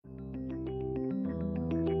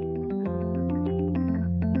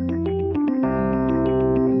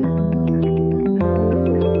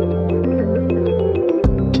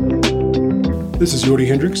This is Jordy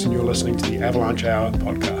Hendrikx, and you're listening to the Avalanche Hour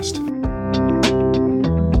podcast.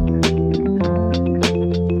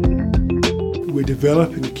 We're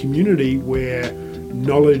developing a community where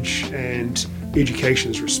knowledge and education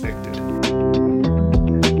is respected.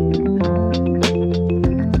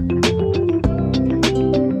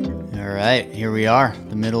 All right, here we are,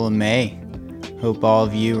 the middle of May. Hope all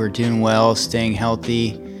of you are doing well, staying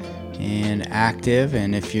healthy and active,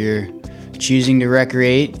 and if you're choosing to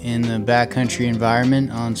recreate in the backcountry environment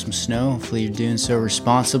on some snow, hopefully you're doing so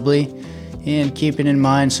responsibly and keeping in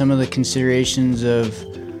mind some of the considerations of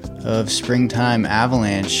springtime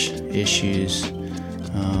avalanche issues.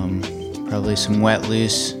 Probably some wet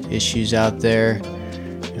loose issues out there,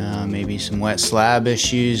 maybe some wet slab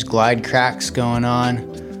issues, glide cracks going on.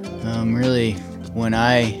 Really, when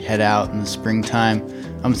I head out in the springtime,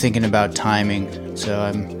 I'm thinking about timing, so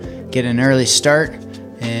I'm getting an early start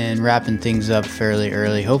and wrapping things up fairly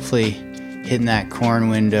early, hopefully hitting that corn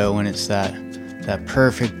window when it's that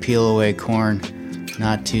perfect peel away corn,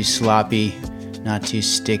 not too sloppy, not too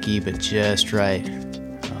sticky, but just right.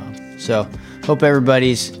 So hope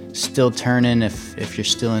everybody's still turning if you're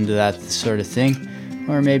still into that sort of thing,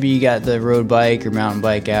 or maybe you got the road bike or mountain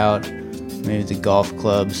bike out, maybe the golf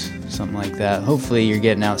clubs, something like that. Hopefully you're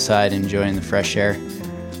getting outside, enjoying the fresh air.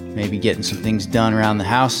 Maybe getting some things done around the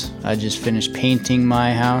house. I just finished painting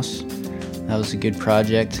my house. That was a good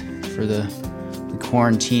project for the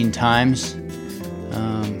quarantine times.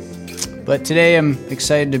 But today I'm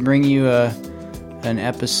excited to bring you an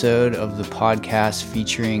episode of the podcast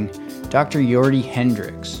featuring Dr. Jordy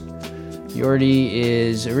Hendrikx. Jordy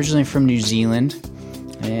is originally from New Zealand,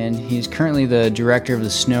 and he's currently the director of the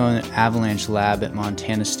Snow and Avalanche Lab at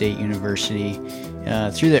Montana State University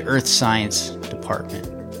through the Earth Science Department.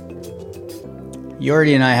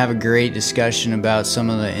 Jordy and I have a great discussion about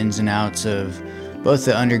some of the ins and outs of both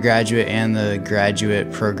the undergraduate and the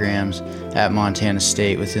graduate programs at Montana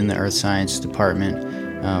State within the Earth Science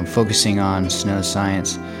Department, focusing on snow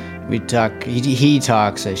science. He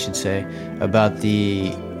talks, I should say, about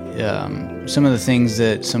the some of the things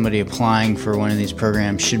that somebody applying for one of these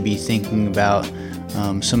programs should be thinking about,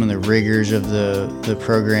 some of the rigors of the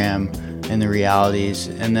program and the realities,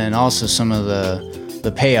 and then also some of the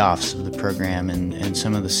payoffs of the program and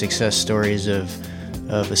some of the success stories of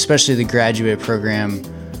especially the graduate program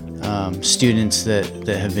students that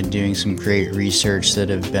have been doing some great research that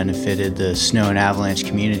have benefited the snow and avalanche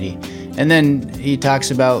community. And then he talks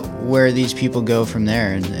about where these people go from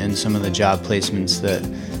there and some of the job placements that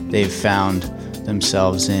they've found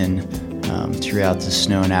themselves in throughout the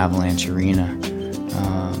snow and avalanche arena.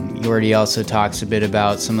 Jordy also talks a bit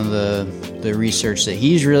about some of the research that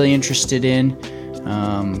he's really interested in,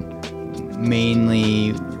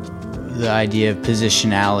 mainly the idea of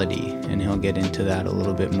positionality, and he'll get into that a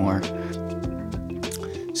little bit more.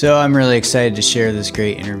 So I'm really excited to share this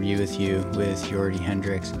great interview with you with Jordy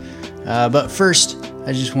Hendrikx. But first,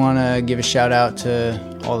 I just want to give a shout out to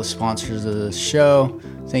all the sponsors of the show.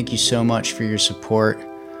 Thank you so much for your support.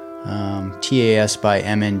 TAS by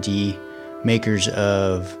MND, makers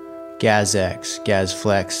of GazX,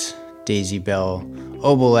 GazFlex, Daisy Bell,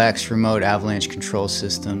 ObelX remote avalanche control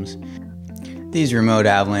systems. These remote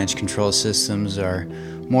avalanche control systems are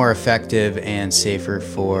more effective and safer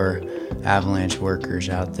for avalanche workers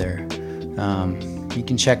out there. You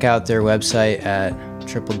can check out their website at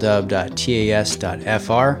www.tas.fr.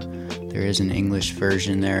 There is an English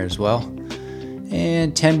version there as well.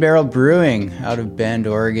 And 10 Barrel Brewing out of Bend,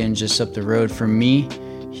 Oregon, just up the road from me.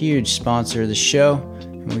 Huge sponsor of the show,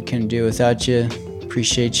 and we couldn't do it without you.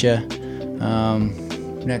 Appreciate you.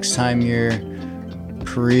 Next time you're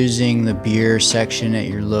perusing the beer section at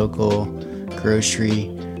your local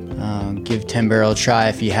grocery, give 10 Barrel a try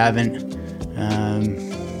if you haven't.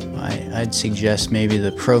 I'd suggest maybe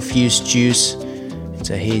the Profuse Juice. It's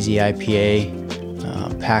a hazy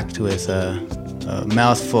IPA packed with a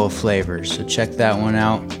mouthful of flavors, so check that one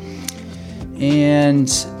out. And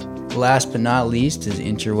last but not least is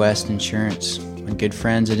Interwest Insurance. My good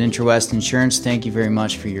friends at Interwest Insurance, thank you very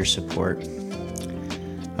much for your support.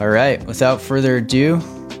 All right, without further ado,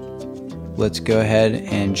 let's go ahead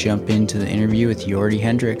and jump into the interview with Jordy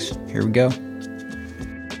Hendrikx. Here we go.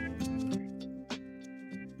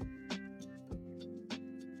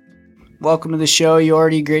 Welcome to the show,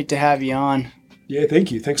 Jordy. Great to have you on. Yeah,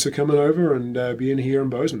 thank you. Thanks for coming over and being here in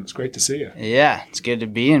Bozeman. It's great to see you. Yeah, it's good to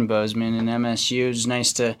be in Bozeman and MSU. It's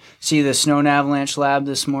nice to see the Snow and Avalanche Lab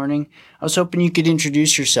this morning. I was hoping you could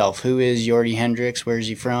introduce yourself. Who is Jordy Hendrikx? Where is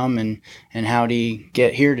he from? And how did he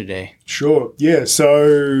get here today? Sure. Yeah,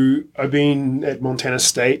 so I've been at Montana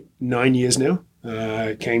State 9 years now.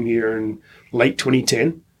 Came here in late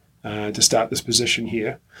 2010. to start this position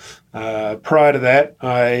here. Prior to that,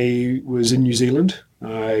 I was in New Zealand.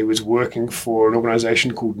 I was working for an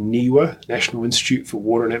organization called NIWA, National Institute for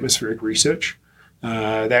Water and Atmospheric Research.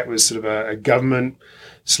 That was sort of a government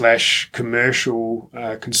 / commercial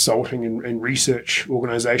consulting and research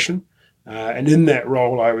organization. And in that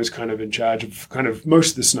role, I was kind of in charge of kind of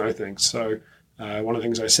most of the snow things. So one of the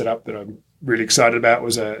things I set up that I'm really excited about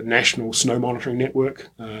was a national snow monitoring network.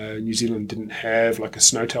 New Zealand didn't have like a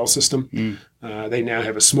SNOTEL system. They now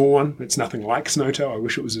have a small one. It's nothing like SNOTEL. I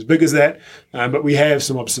wish it was as big as that. But we have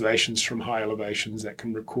some observations from high elevations that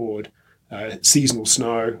can record seasonal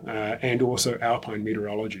snow and also alpine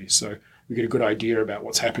meteorology. So we get a good idea about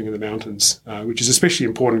what's happening in the mountains, which is especially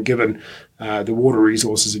important given the water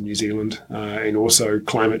resources in New Zealand and also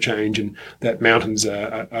climate change, and that mountains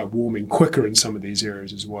are warming quicker in some of these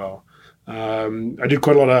areas as well. I did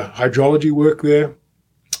quite a lot of hydrology work there.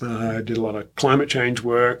 Did a lot of climate change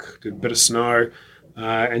work, did a bit of snow,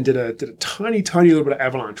 and did a tiny little bit of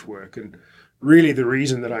avalanche work. And really the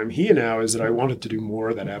reason that I'm here now is that I wanted to do more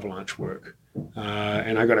of that avalanche work.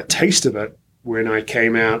 And I got a taste of it when I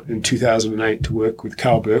came out in 2008 to work with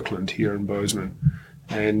Carl Birkeland here in Bozeman.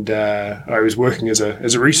 And I was working as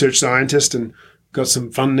a research scientist and got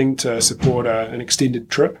some funding to support an extended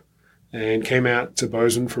trip, and came out to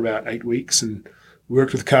Bozeman for about 8 weeks and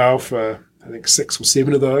worked with Carl for, I think, 6 or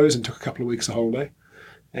 7 of those, and took a couple of weeks of holiday.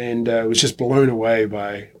 And was just blown away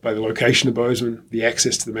by the location of Bozeman, the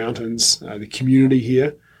access to the mountains, the community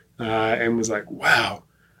here, and was like, wow,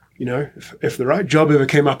 you know, if the right job ever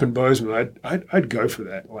came up in Bozeman, I'd go for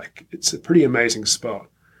that. Like, it's a pretty amazing spot.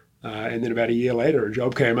 And then about a year later, a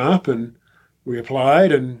job came up, and we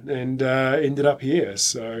applied and ended up here.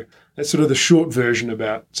 So that's sort of the short version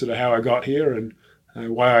about sort of how I got here and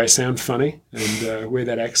why I sound funny and where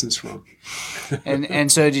that accent's from.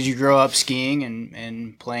 and so did you grow up skiing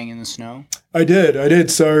and playing in the snow? I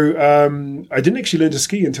did. So I didn't actually learn to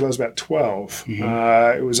ski until I was about 12.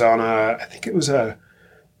 It was on I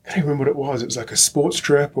can't remember what it was. It was like a sports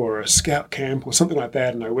trip or a scout camp or something like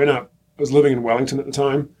that. And I went up, I was living in Wellington at the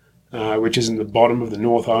time, which is in the bottom of the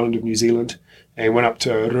North Island of New Zealand, and went up to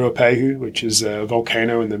Ruapehu, which is a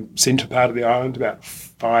volcano in the centre part of the island, about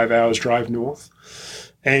 5 hours drive north.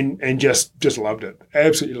 And just loved it.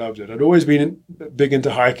 Absolutely loved it. I'd always been big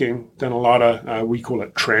into hiking, done a lot of, we call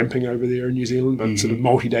it tramping over there in New Zealand, but sort of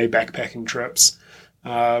multi-day backpacking trips,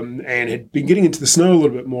 and had been getting into the snow a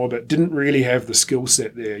little bit more, but didn't really have the skill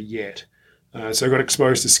set there yet. So I got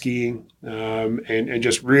exposed to skiing and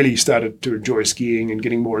just really started to enjoy skiing and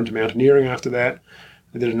getting more into mountaineering after that.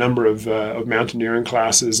 I did a number of mountaineering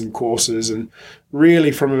classes and courses, and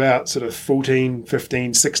really from about sort of 14,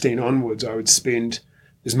 15, 16 onwards, I would spend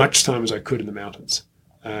as much time as I could in the mountains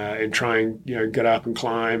and try and, get up and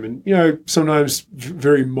climb, and, sometimes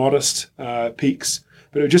very modest peaks,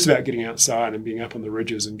 but it was just about getting outside and being up on the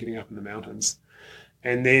ridges and getting up in the mountains.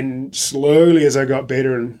 And then slowly as I got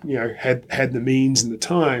better and, had the means and the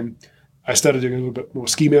time, I started doing a little bit more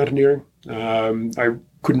ski mountaineering. I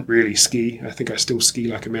couldn't really ski. I think I still ski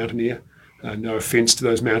like a mountaineer. No offense to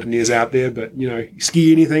those mountaineers out there, but,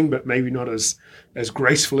 ski anything, but maybe not as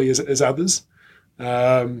gracefully as others.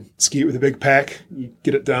 Ski it with a big pack, you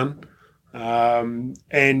get it done.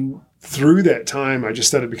 And through that time, I just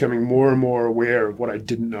started becoming more and more aware of what I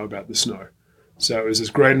didn't know about the snow. So it was this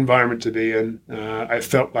great environment to be in. I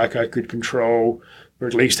felt like I could control, or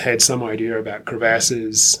at least had some idea about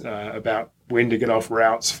crevasses, about when to get off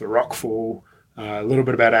routes for rockfall, a little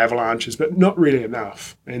bit about avalanches, but not really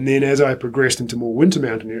enough. And then as I progressed into more winter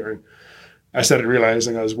mountaineering, I started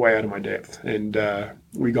realizing I was way out of my depth, and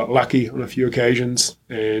we got lucky on a few occasions,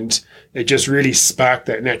 and it just really sparked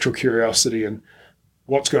that natural curiosity and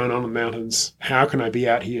what's going on in the mountains. How can I be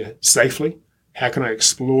out here safely? How can I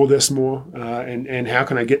explore this more? And how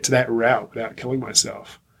can I get to that route without killing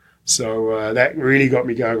myself? So that really got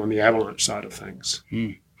me going on the avalanche side of things.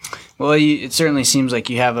 Well, it certainly seems like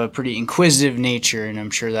you have a pretty inquisitive nature, and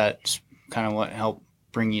I'm sure that's kind of what helped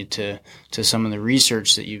bring you to some of the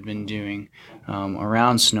research that you've been doing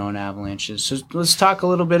around snow and avalanches. So let's talk a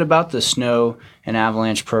little bit about the snow and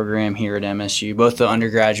avalanche program here at MSU, both the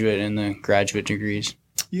undergraduate and the graduate degrees.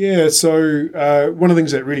 Yeah, so one of the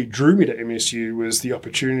things that really drew me to MSU was the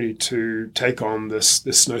opportunity to take on this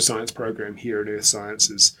snow science program here at Earth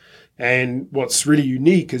Sciences. And what's really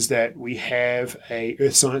unique is that we have a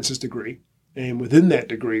Earth Sciences degree, and within that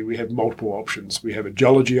degree, we have multiple options. We have a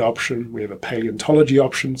geology option, we have a paleontology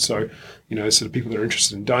option, so, sort of people that are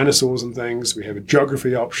interested in dinosaurs and things. We have a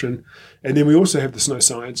geography option, and then we also have the snow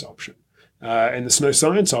science option. And the snow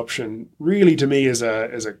science option really, to me, is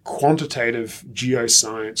a quantitative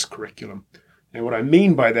geoscience curriculum. And what I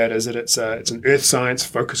mean by that is that it's an earth science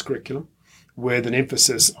focused curriculum with an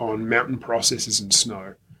emphasis on mountain processes and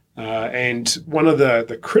snow. And one of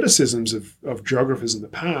the criticisms of geographers in the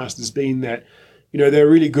past has been that, they're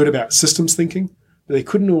really good about systems thinking, but they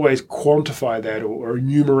couldn't always quantify that or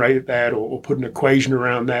enumerate that or put an equation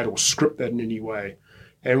around that or script that in any way.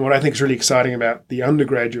 And what I think is really exciting about the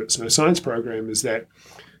undergraduate snow science program is that,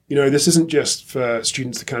 this isn't just for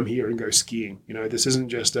students to come here and go skiing. This isn't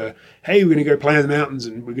just hey, we're going to go play in the mountains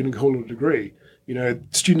and we're going to call it a degree.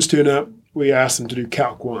 Students turn up, we ask them to do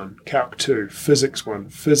Calc 1, Calc 2, Physics 1,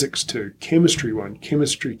 Physics 2, Chemistry 1,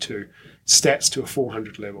 Chemistry 2, Stats to a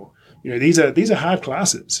 400 level. These are hard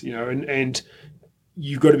classes, and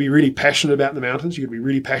you've got to be really passionate about the mountains. You've got to be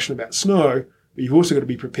really passionate about snow, but you've also got to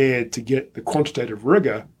be prepared to get the quantitative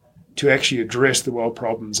rigor to actually address the world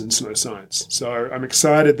problems in snow science. So I'm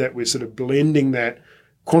excited that we're sort of blending that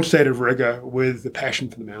quantitative rigor with the passion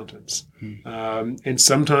for the mountains. And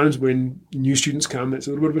sometimes when new students come, it's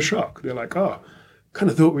a little bit of a shock. They're like, oh, kind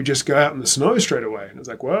of thought we'd just go out in the snow straight away. And it's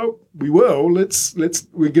like, well, we will.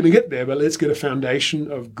 We're going to get there, but let's get a foundation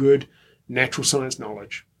of good natural science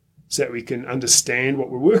knowledge so that we can understand what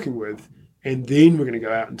we're working with, and then we're going to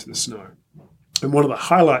go out into the snow. And one of the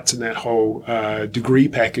highlights in that whole degree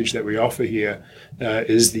package that we offer here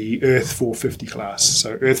is the Earth 450 class.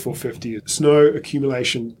 So Earth 450 is snow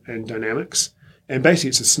accumulation and dynamics. And basically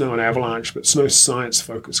it's a snow and avalanche, but snow science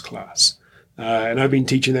focused class. And I've been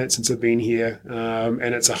teaching that since I've been here.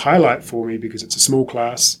 And it's a highlight for me because it's a small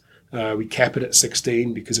class. We cap it at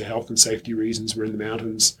 16 because of health and safety reasons. We're in the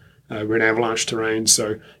mountains. We're in avalanche terrain,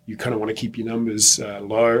 so you kind of want to keep your numbers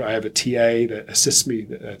low. I have a TA that assists me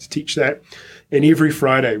to teach that. And every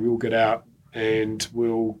Friday we'll get out and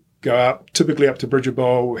we'll go up, typically up to Bridger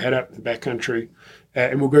Bowl, we'll head up to the backcountry,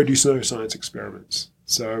 and we'll go do snow science experiments.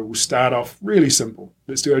 So we'll start off really simple.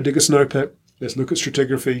 Let's go dig a snow pit. Let's look at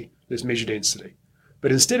stratigraphy. Let's measure density.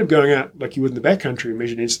 But instead of going out like you would in the backcountry and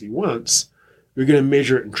measure density once, we're going to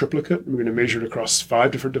measure it in triplicate. We're going to measure it across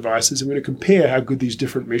 5 different devices, and we're going to compare how good these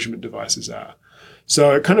different measurement devices are.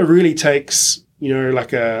 So it kind of really takes,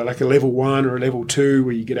 like a level 1 or a level 2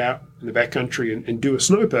 where you get out in the backcountry and do a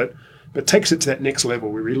snow pit, but takes it to that next level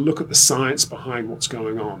where we look at the science behind what's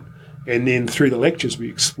going on. And then through the lectures, we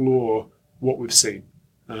explore what we've seen.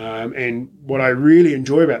 And what I really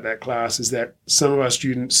enjoy about that class is that some of our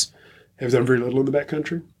students have done very little in the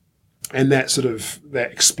backcountry. And that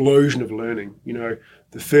explosion of learning,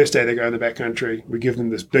 the first day they go in the backcountry, we give them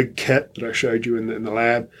this big kit that I showed you in the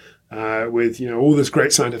lab with, all this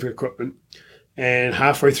great scientific equipment. And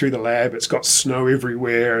halfway through the lab, it's got snow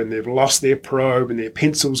everywhere and they've lost their probe and their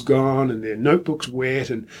pencil's gone and their notebook's wet.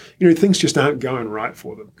 And, things just aren't going right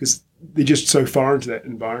for them because they're just so far into that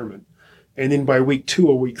environment. And then by week 2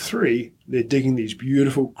 or week 3, they're digging these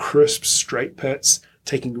beautiful, crisp, straight pits,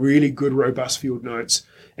 taking really good, robust field notes,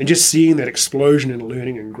 and just seeing that explosion in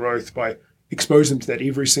learning and growth by exposing them to that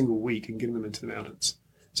every single week and getting them into the mountains.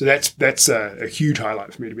 So that's a huge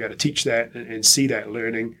highlight for me to be able to teach that and see that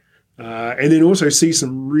learning. And then also see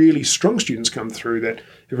some really strong students come through that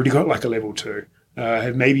have already got like a level 2,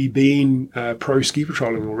 have maybe been pro ski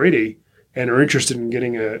patrolling already and are interested in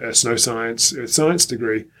getting a snow science, earth science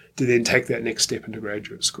degree to then take that next step into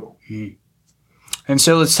graduate school. And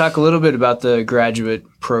so let's talk a little bit about the graduate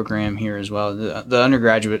program here as well. The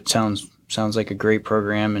undergraduate sounds like a great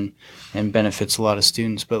program and benefits a lot of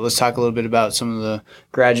students. But let's talk a little bit about some of the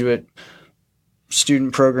graduate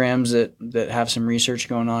student programs that have some research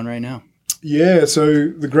going on right now. Yeah, so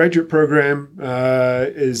the graduate program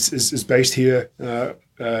is based here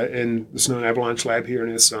in the Snow and Avalanche Lab here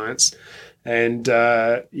in Earth Science. And,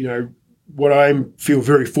 what I feel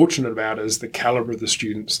very fortunate about is the caliber of the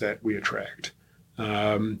students that we attract.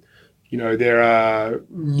 There are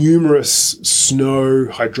numerous snow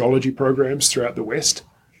hydrology programs throughout the West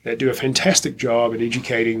that do a fantastic job at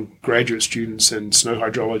educating graduate students in snow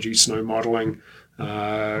hydrology, snow modeling,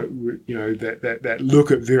 that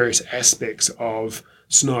look at various aspects of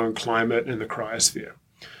snow and climate and the cryosphere.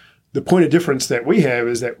 The point of difference that we have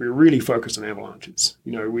is that we're really focused on avalanches.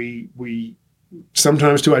 We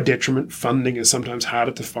sometimes to our detriment, funding is sometimes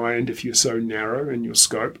harder to find if you're so narrow in your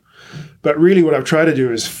scope. But really what I've tried to do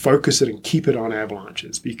is focus it and keep it on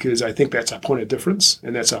avalanches because I think that's our point of difference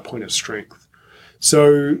and that's our point of strength.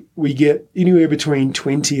 So we get anywhere between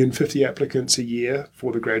 20 and 50 applicants a year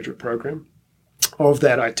for the graduate program. Of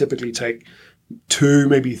that, I typically take 2,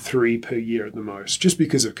 maybe 3 per year at the most, just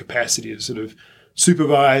because of capacity to sort of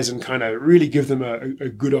supervise and kind of really give them a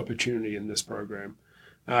good opportunity in this program.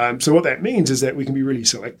 So what that means is that we can be really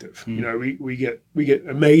selective. We get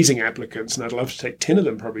amazing applicants, and I'd love to take 10 of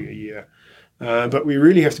them probably a year. But we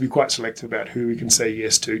really have to be quite selective about who we can say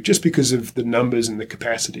yes to, just because of the numbers and the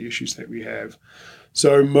capacity issues that we have.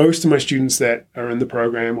 So most of my students that are in the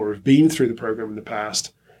program or have been through the program in the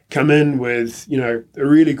past come in with, a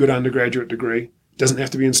really good undergraduate degree. It doesn't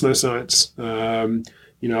have to be in snow science.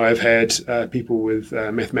 I've had people with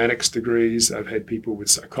mathematics degrees. I've had people with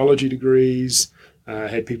psychology degrees.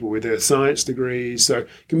 Had people with earth science degrees. So it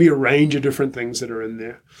can be a range of different things that are in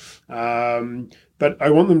there. But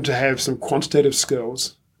I want them to have some quantitative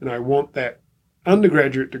skills, and I want that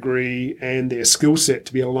undergraduate degree and their skill set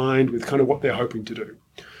to be aligned with kind of what they're hoping to do.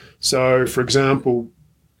 So, for example,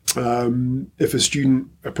 if a student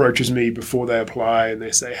approaches me before they apply and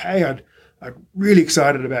they say, hey, I'm really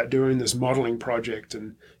excited about doing this modeling project,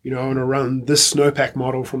 and I want to run this snowpack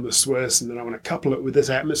model from the Swiss, and then I want to couple it with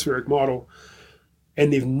this atmospheric model,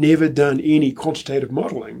 and they've never done any quantitative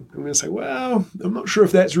modeling, I'm going to say, well, I'm not sure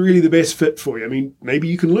if that's really the best fit for you. I mean, maybe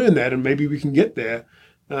you can learn that and maybe we can get there.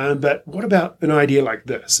 But what about an idea like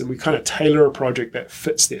this? And we kind of tailor a project that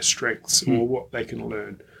fits their strengths or what they can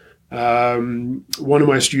learn. One of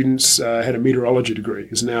my students had a meteorology degree,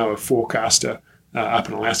 is now a forecaster up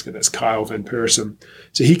in Alaska. That's Kyle Van Persum.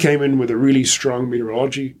 So he came in with a really strong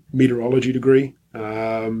meteorology degree.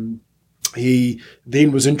 He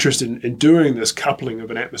then was interested in doing this coupling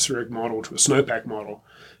of an atmospheric model to a snowpack model.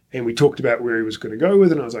 And we talked about where he was going to go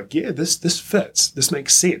with it. And I was like, yeah, this fits. This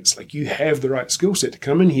makes sense. Like, you have the right skill set to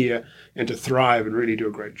come in here and to thrive and really do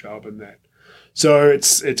a great job in that. So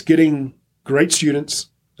it's getting great students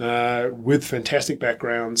with fantastic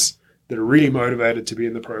backgrounds that are really motivated to be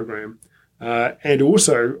in the program, and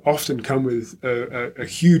also often come with a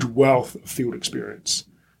huge wealth of field experience.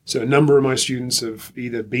 So a number of my students have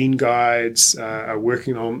either been guides, are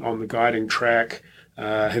working on the guiding track,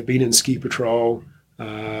 have been in ski patrol,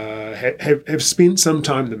 have spent some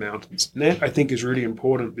time in the mountains. And that, I think, is really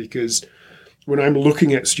important, because when I'm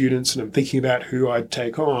looking at students and I'm thinking about who I'd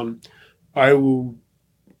take on, I will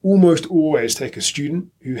almost always take a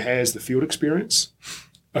student who has the field experience,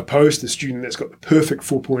 opposed to the student that's got the perfect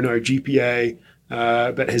 4.0 GPA,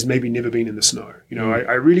 but has maybe never been in the snow.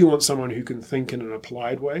 I really want someone who can think in an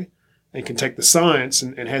applied way and can take the science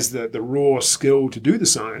and has the raw skill to do the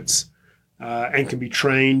science, and can be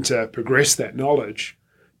trained to progress that knowledge,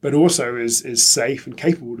 but also is safe and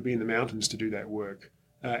capable to be in the mountains to do that work,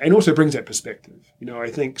 and also brings that perspective. I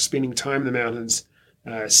think spending time in the mountains,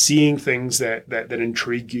 seeing things that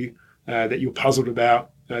intrigue you, that you're puzzled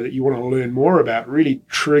about, that you want to learn more about, really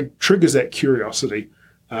triggers that curiosity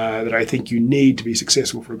that I think you need to be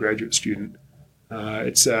successful for a graduate student.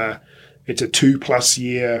 It's a 2+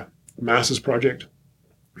 year master's project.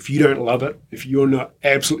 If you don't love it, if you're not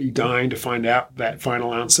absolutely dying to find out that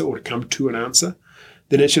final answer or to come to an answer,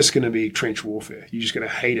 then it's just going to be trench warfare. You're just going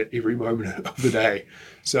to hate it every moment of the day.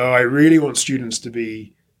 So I really want students to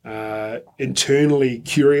be internally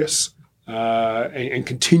curious and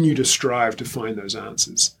continue to strive to find those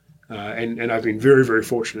answers. And I've been very, very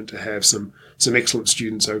fortunate to have some excellent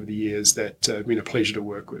students over the years that have been a pleasure to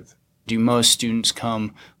work with. Do most students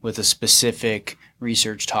come with a specific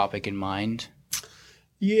research topic in mind?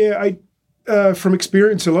 Yeah, from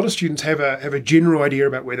experience, a lot of students have a general idea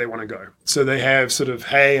about where they want to go. So they have sort of,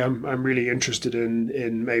 hey, I'm really interested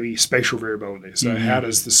in maybe spatial variability. So how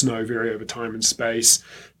does the snow vary over time and space?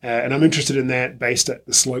 And I'm interested in that based at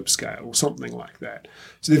the slope scale or something like that.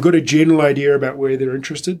 So they've got a general idea about where they're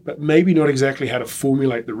interested, but maybe not exactly how to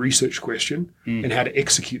formulate the research question and how to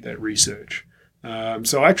execute that research.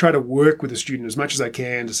 So I try to work with a student as much as I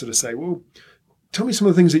can to sort of say, well, tell me some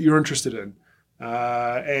of the things that you're interested in.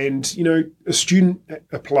 And a student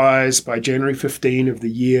applies by January 15 of the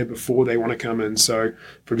year before they want to come in. So,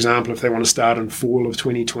 for example, if they want to start in fall of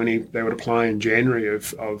 2020, they would apply in January of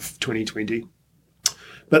 2020.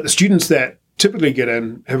 But the students that typically get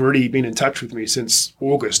in have already been in touch with me since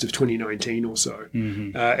August of 2019 or so.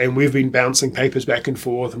 And we've been bouncing papers back and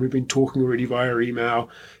forth, and we've been talking already via email.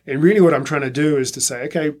 And really what I'm trying to do is to say,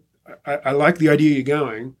 okay, I like the idea you're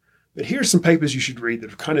going, but here are some papers you should read that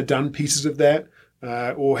have kind of done pieces of that,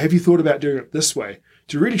 or have you thought about doing it this way?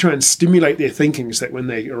 To really try and stimulate their thinking so that when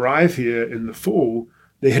they arrive here in the fall,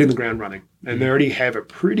 they're hitting the ground running. And they already have a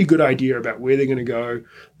pretty good idea about where they're going to go.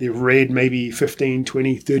 They've read maybe 15,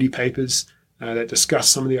 20, 30 papers that discuss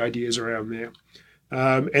some of the ideas around there.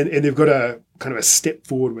 And they've got a kind of a step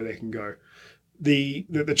forward where they can go.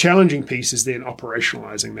 The challenging piece is then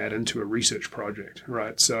operationalizing that into a research project,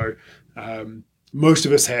 right? So most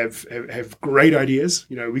of us have great ideas.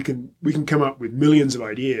 We can come up with millions of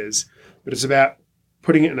ideas, but it's about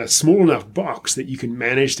putting it in a small enough box that you can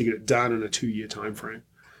manage to get it done in a 2-year time frame.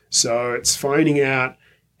 So it's finding out,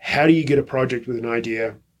 how do you get a project with an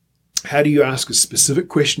idea how do you ask a specific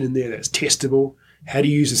question in there that's testable? How do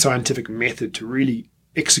you use a scientific method to really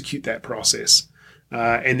execute that process?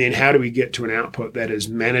 And then how do we get to an output that is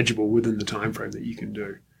manageable within the time frame that you can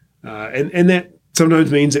do? And that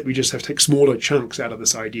sometimes means that we just have to take smaller chunks out of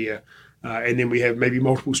this idea. And then we have maybe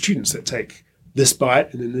multiple students that take this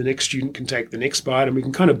bite, and then the next student can take the next bite, and we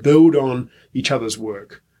can kind of build on each other's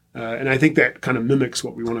work. And I think that kind of mimics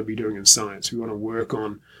what we want to be doing in science. We want to work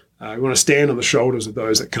on, we want to stand on the shoulders of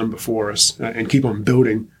those that come before us and keep on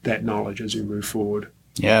building that knowledge as we move forward.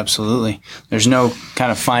 Yeah, absolutely. There's no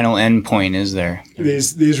kind of final end point, is there?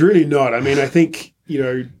 There's really not. I mean, I think,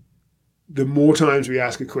 the more times we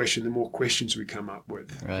ask a question, the more questions we come up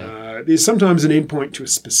with. Right. There's sometimes an endpoint to a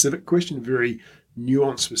specific question, a very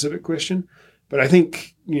nuanced specific question. But I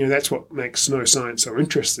think, that's what makes snow science so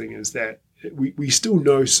interesting, is that we still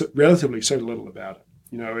know relatively so little about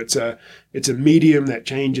it. It's a medium that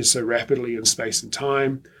changes so rapidly in space and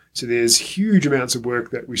time. So there's huge amounts of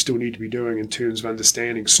work that we still need to be doing in terms of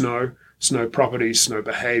understanding snow properties, snow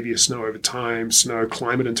behavior, snow over time, snow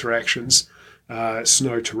climate interactions,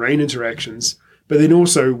 snow terrain interactions. But then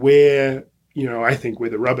also where, I think where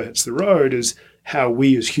the rubber hits the road is how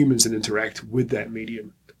we as humans interact with that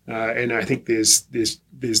medium. And I think there's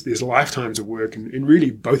lifetimes of work in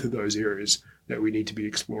really both of those areas that we need to be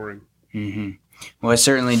exploring. Mm-hmm. Well, I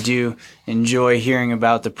certainly do enjoy hearing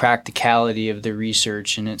about the practicality of the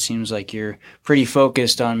research, and it seems like you're pretty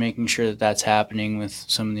focused on making sure that that's happening with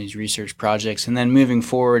some of these research projects, and then moving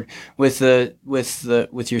forward with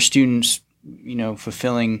your students,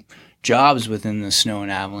 fulfilling jobs within the snow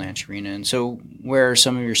and avalanche arena. And so where are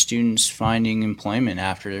some of your students finding employment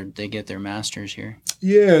after they get their master's here?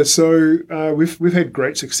 Yeah, so we've had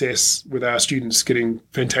great success with our students getting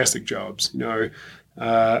fantastic jobs.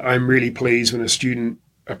 I'm really pleased when a student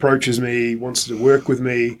approaches me, wants to work with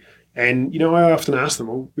me, and I often ask them,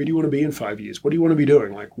 well, where do you want to be in 5 years? What do you want to be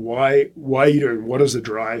doing? Like, why are you doing? What is the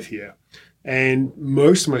drive here? And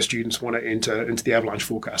most of my students want to enter into the avalanche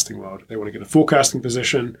forecasting world. They want to get a forecasting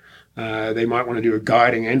position. They might want to do a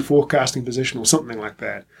guiding and forecasting position or something like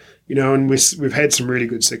that. And we've had some really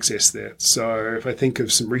good success there. So if I think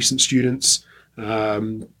of some recent students,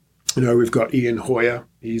 we've got Ian Hoyer.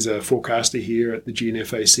 He's a forecaster here at the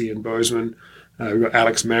GNFAC in Bozeman. We've got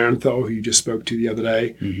Alex Maranthal, who you just spoke to the other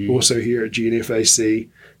day, also here at GNFAC.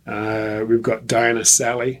 We've got Diana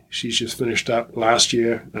Sally. She's just finished up last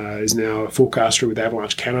year, is now a forecaster with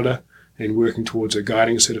Avalanche Canada and working towards her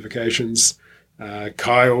guiding certifications.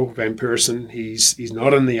 Kyle Van Persen, he's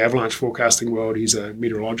not in the avalanche forecasting world. He's a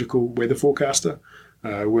meteorological weather forecaster,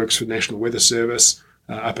 works for National Weather Service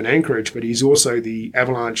up in Anchorage, but he's also the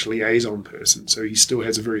avalanche liaison person. So he still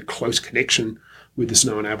has a very close connection with the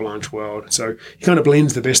snow and avalanche world. So he kind of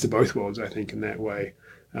blends the best of both worlds, I think, in that way.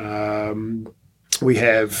 We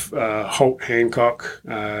have Holt Hancock,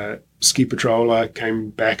 ski patroller, came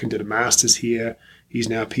back and did a master's here. He's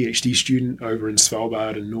now a PhD student over in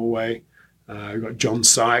Svalbard in Norway. We've got John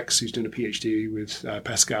Sykes, who's doing a PhD with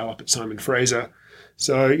Pascal up at Simon Fraser.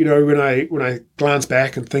 So, when I glance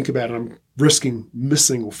back and think about it, I'm risking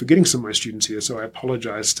missing or forgetting some of my students here. So I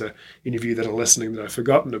apologize to any of you that are listening that I've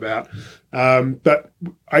forgotten about. But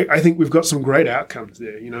I think we've got some great outcomes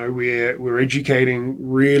there. We're educating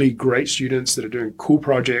really great students that are doing cool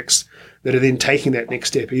projects that are then taking that next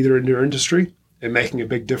step either in their industry and making a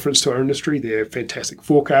big difference to our industry. They're fantastic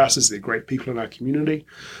forecasters. They're great people in our community.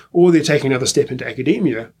 Or they're taking another step into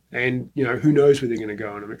academia. And, who knows where they're going to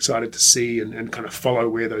go. And I'm excited to see and kind of follow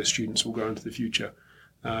where those students will go into the future.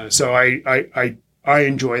 So I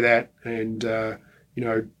enjoy that. And,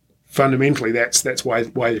 fundamentally, that's why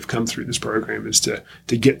they've come through this program, is to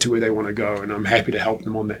get to where they want to go. And I'm happy to help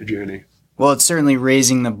them on that journey. Well, it's certainly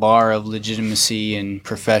raising the bar of legitimacy and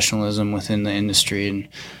professionalism within the industry.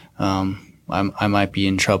 And, I might be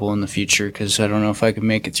in trouble in the future because I don't know if I could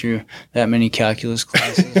make it through that many calculus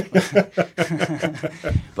classes.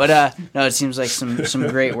 But no, it seems like some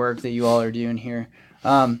great work that you all are doing here.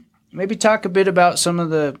 Maybe talk a bit about some of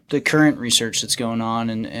the current research that's going on.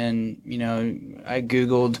 And I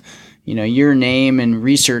Googled, your name and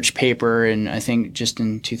research paper, and I think just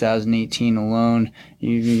in 2018 alone,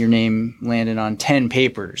 your name landed on 10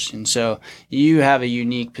 papers. And so you have a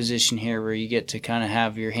unique position here where you get to kind of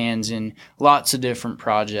have your hands in lots of different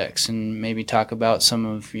projects, and maybe talk about some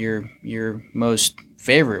of your most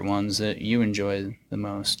favorite ones that you enjoy the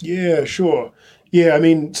most. Yeah, sure. Yeah, I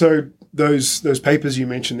mean, so those papers you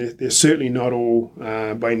mentioned, they're certainly not all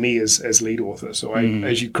by me as lead author. So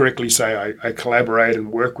as you correctly say, I collaborate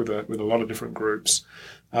and work with a lot of different groups.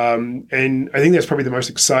 And I think that's probably the most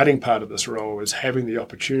exciting part of this role, is having the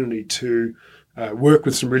opportunity to work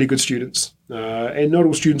with some really good students And not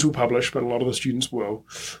all students will publish, but a lot of the students will.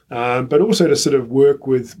 But also to sort of work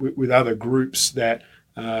with other groups that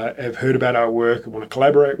have heard about our work and want to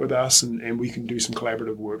collaborate with us, and we can do some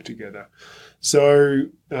collaborative work together. So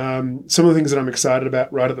some of the things that I'm excited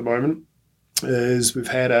about right at the moment is we've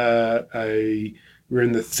had we're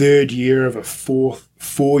in the third year of a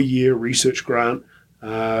four-year research grant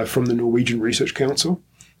from the Norwegian Research Council.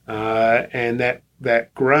 And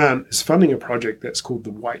that grant is funding a project that's called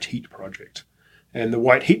the White Heat Project. And the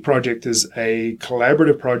White Heat Project is a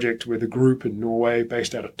collaborative project with a group in Norway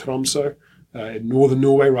based out of Tromsø, in northern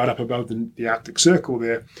Norway, right up above the Arctic Circle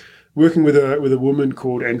there, working with a woman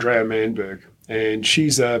called Andrea Manberg. And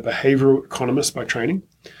she's a behavioral economist by training.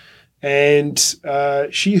 And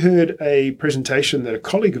she heard a presentation that a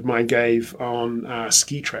colleague of mine gave on our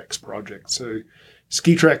Hendrikx project. So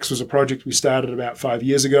Hendrikx was a project we started about 5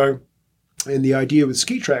 years ago. And the idea with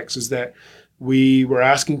Hendrikx is that we were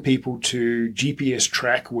asking people to GPS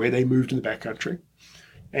track where they moved in the backcountry.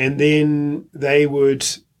 And then they would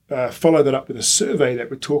follow that up with a survey that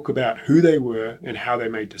would talk about who they were and how they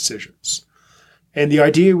made decisions. And the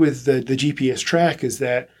idea with the GPS track is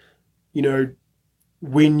that,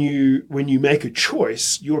 when you make a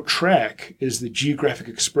choice, your track is the geographic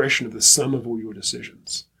expression of the sum of all your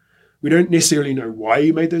decisions. We don't necessarily know why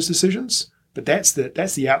you made those decisions, but that's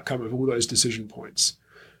the outcome of all those decision points.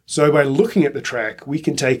 So by looking at the track, we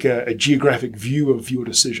can take a geographic view of your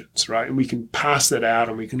decisions, right? And we can pass that out,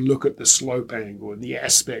 and we can look at the slope angle and the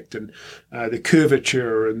aspect and the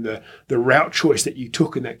curvature and the route choice that you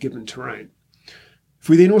took in that given terrain. If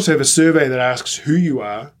we then also have a survey that asks who you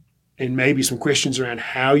are and maybe some questions around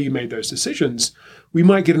how you made those decisions, we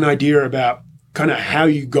might get an idea about kind of how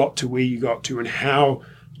you got to where you got to and how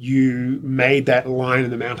you made that line in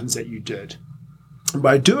the mountains that you did. And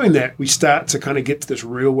by doing that, we start to kind of get to this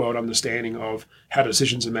real world understanding of how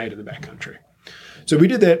decisions are made in the backcountry. So we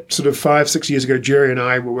did that sort of 5-6 years ago. Jerry and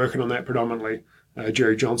I were working on that predominantly,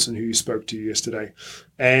 Jerry Johnson, who you spoke to yesterday.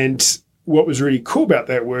 And what was really cool about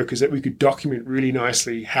that work is that we could document really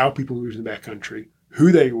nicely how people moved in the backcountry,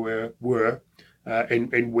 who they were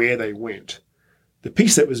and where they went. The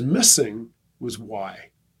piece that was missing was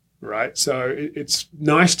why, right? So it's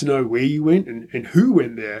nice to know where you went and who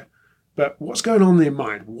went there, but what's going on in their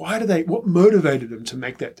mind? What motivated them to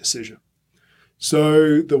make that decision?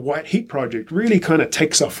 So the White Heat Project really kind of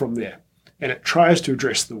takes off from there, and it tries to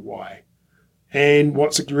address the why. And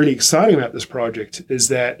what's really exciting about this project is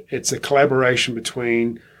that it's a collaboration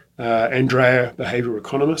between Andrea, behavioral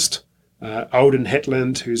economist, Alden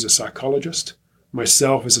Hetland, who's a psychologist,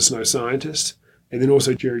 myself as a snow scientist, and then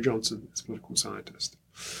also Jerry Johnson as a political scientist.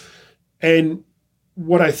 And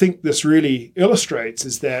what I think this really illustrates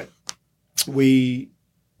is that we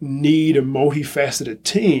need a multifaceted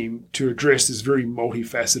team to address this very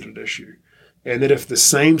multifaceted issue. And that if the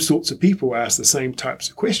same sorts of people ask the same types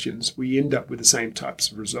of questions, we end up with the same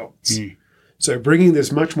types of results. So bringing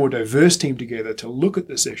this much more diverse team together to look at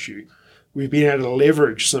this issue, we've been able to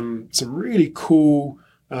leverage some really cool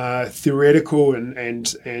theoretical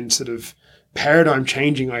and sort of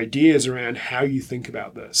paradigm-changing ideas around how you think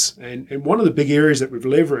about this. And one of the big areas that we've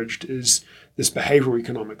leveraged is this behavioral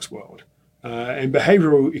economics world. And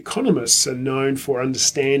behavioral economists are known for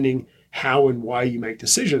understanding how and why you make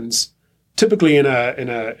decisions, typically in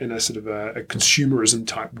a sort of a consumerism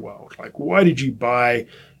type world. Like, why did you buy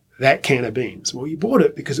that can of beans? Well, you bought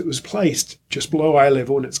it because it was placed just below eye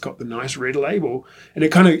level and it's got the nice red label, and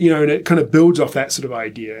it kind of builds off that sort of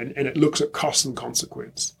idea, and it looks at cost and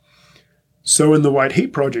consequence. So in the White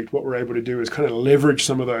Heat Project, what we're able to do is kind of leverage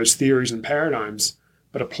some of those theories and paradigms,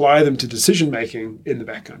 but apply them to decision making in the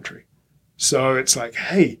backcountry. So it's like,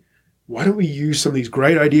 hey, why don't we use some of these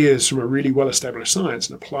great ideas from a really well-established science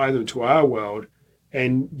and apply them to our world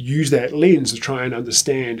and use that lens to try and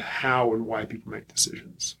understand how and why people make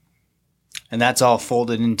decisions. And that's all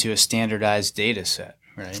folded into a standardized data set,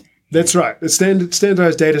 right? That's right. It's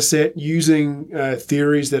standardized data set using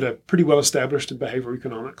theories that are pretty well established in behavioral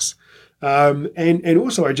economics. And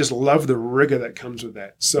also, I just love the rigor that comes with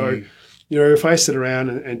that. So, if I sit around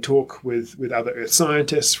and talk with other earth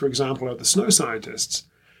scientists, for example, other snow scientists,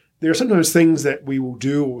 there are sometimes things that we will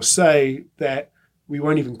do or say that we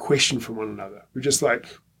won't even question from one another. We're just like,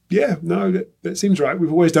 yeah, no, that seems right.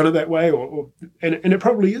 We've always done it that way, and it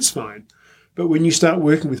probably is fine. But when you start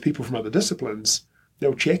working with people from other disciplines,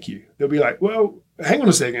 they'll check you. They'll be like, well, hang on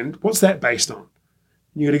a second, what's that based on?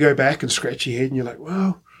 And you got to go back and scratch your head, and you're like,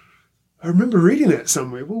 well, I remember reading that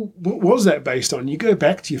somewhere. Well, what was that based on? You go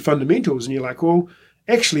back to your fundamentals, and you're like, well,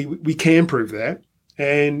 actually, we can prove that.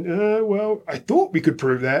 And, well, I thought we could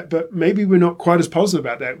prove that, but maybe we're not quite as positive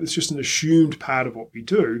about that. It's just an assumed part of what we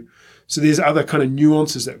do. So there's other kind of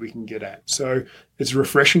nuances that we can get at. So it's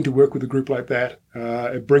refreshing to work with a group like that.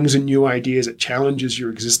 It brings in new ideas. It challenges your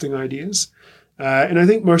existing ideas. And I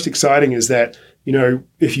think most exciting is that,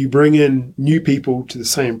 if you bring in new people to the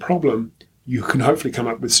same problem, you can hopefully come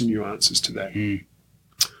up with some new answers to that. Mm.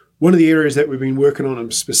 One of the areas that we've been working on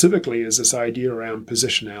specifically is this idea around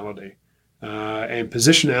positionality. And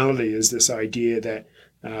positionality is this idea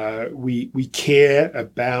that we care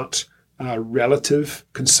about relative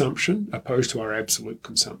consumption opposed to our absolute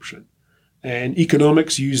consumption. And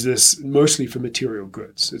economics use this mostly for material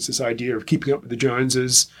goods. It's this idea of keeping up with the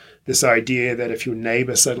Joneses, this idea that if your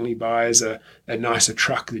neighbor suddenly buys a nicer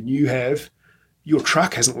truck than you have, your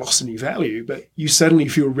truck hasn't lost any value, but you suddenly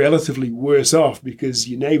feel relatively worse off because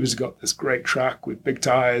your neighbor's got this great truck with big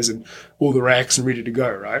tires and all the racks and ready to go,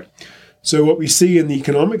 right? So what we see in the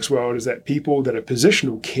economics world is that people that are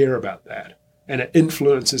positional care about that. And it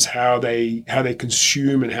influences how they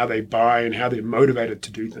consume and how they buy and how they're motivated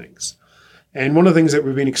to do things. And one of the things that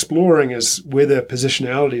we've been exploring is whether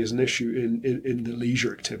positionality is an issue in the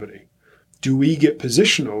leisure activity. Do we get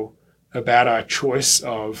positional about our choice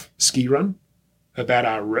of ski run, about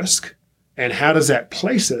our risk, and how does that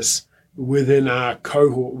place us within our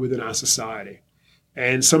cohort, within our society?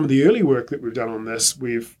 And some of the early work that we've done on this,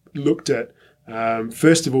 we've looked at,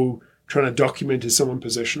 first of all, trying to document is someone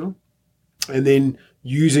positional, and then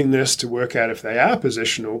using this to work out if they are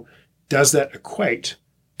positional, does that equate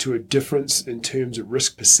to a difference in terms of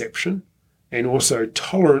risk perception and also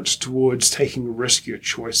tolerance towards taking riskier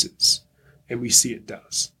choices? And we see it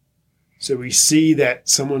does. So we see that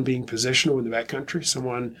someone being positional in the backcountry,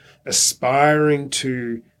 someone aspiring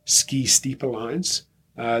to ski steeper lines,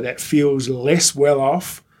 that feels less well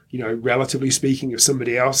off, relatively speaking, if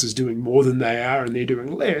somebody else is doing more than they are and they're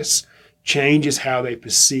doing less, changes how they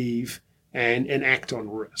perceive and act on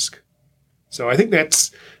risk. So I think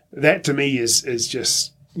that to me is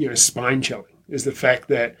just, spine chilling, is the fact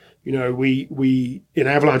that, we in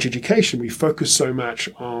Avalanche education, we focus so much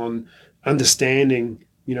on understanding,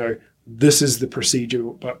 this is the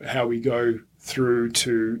procedure, how we go through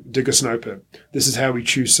to dig a snow pit. This is how we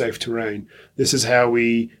choose safe terrain. This is how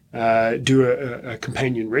we do a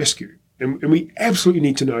companion rescue. And we absolutely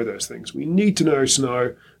need to know those things. We need to know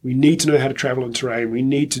snow. We need to know how to travel in terrain. We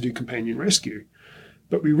need to do companion rescue.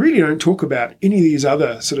 But we really don't talk about any of these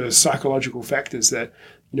other sort of psychological factors that,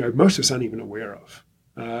 most of us aren't even aware of.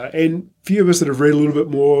 And few of us that have read a little bit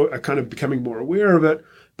more are kind of becoming more aware of it,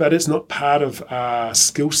 but it's not part of our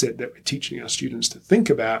skill set that we're teaching our students to think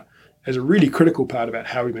about as a really critical part about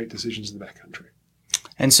how we make decisions in the backcountry.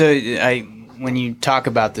 And so when you talk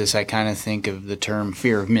about this, I kind of think of the term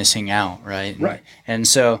fear of missing out, right? Right. And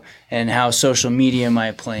so, and how social media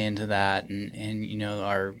might play into that, and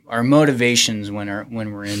our motivations when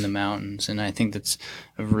we're in the mountains. And I think that's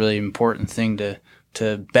a really important thing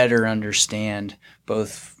to better understand,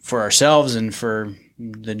 both for ourselves and for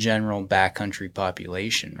the general backcountry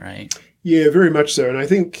population, right? Yeah, very much so. And I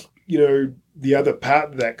think, the other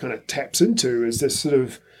part that kind of taps into is this sort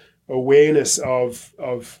of awareness of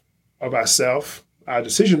ourself, our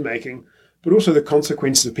decision making, but also the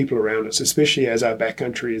consequences of people around us, especially as our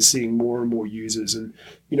backcountry is seeing more and more users. And,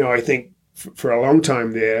 I think for a long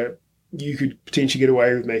time there, you could potentially get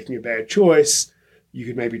away with making a bad choice. You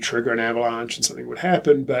could maybe trigger an avalanche and something would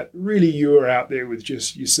happen, but really you were out there with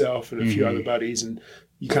just yourself and a few other buddies, and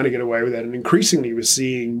you kind of get away with that. And increasingly we're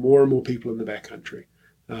seeing more and more people in the backcountry.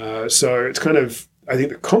 So it's kind of, I think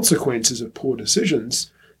the consequences of poor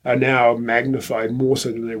decisions are now magnified more so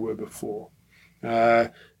than they were before.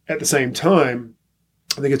 At the same time,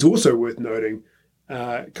 I think it's also worth noting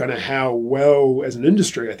kind of how well as an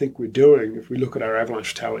industry I think we're doing if we look at our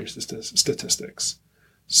avalanche fatality statistics.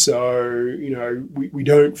 So, we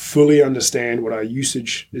don't fully understand what our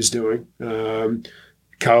usage is doing.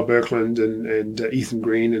 Carl Birkland and Ethan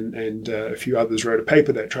Green and a few others wrote a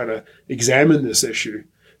paper that tried to examine this issue.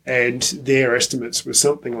 And their estimates were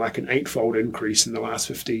something like an 8-fold increase in the last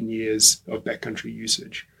 15 years of backcountry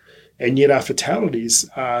usage. And yet our fatalities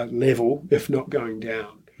are level, if not going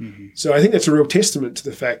down. Mm-hmm. So I think that's a real testament to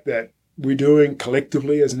the fact that we're doing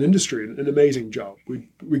collectively as an industry an amazing job.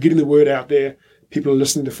 We're getting the word out there. People are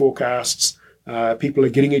listening to forecasts. People are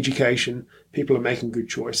getting education. People are making good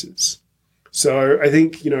choices. So I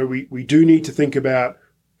think, we do need to think about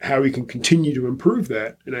how we can continue to improve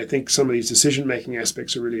that. And I think some of these decision-making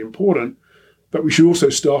aspects are really important, but we should also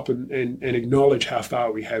stop and acknowledge how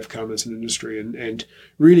far we have come as an industry and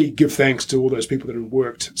really give thanks to all those people that have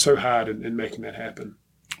worked so hard in making that happen.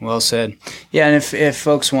 Well said. Yeah, and if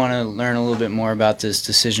folks want to learn a little bit more about this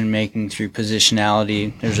decision-making through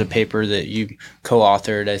positionality, there's a paper that you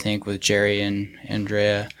co-authored, I think, with Jerry and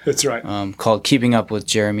Andrea. That's right. Called Keeping Up with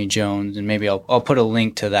Jeremy Jones, and maybe I'll put a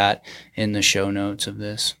link to that in the show notes of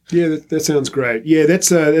this. Yeah, that sounds great. Yeah,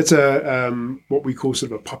 that's a what we call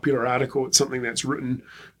sort of a popular article. It's something that's written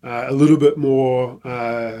a little bit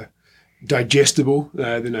more digestible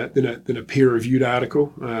than a peer-reviewed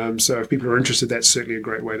article. So if people are interested, that's certainly a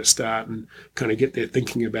great way to start and kind of get their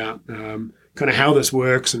thinking about kind of how this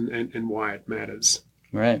works and why it matters.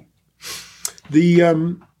 Right.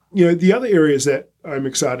 The the other areas that I'm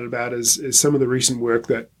excited about is some of the recent work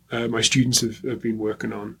that my students have been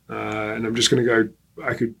working on, and I'm just going to go.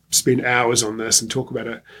 I could spend hours on this and talk about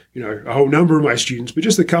a whole number of my students, but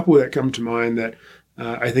just a couple that come to mind that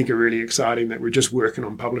I think are really exciting that we're just working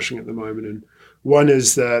on publishing at the moment. And one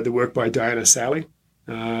is the work by Diana Sally.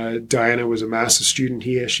 Diana was a master's student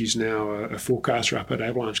here. She's now a forecaster up at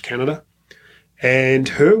Avalanche, Canada. And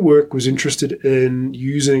her work was interested in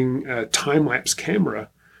using a time-lapse camera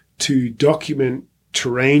to document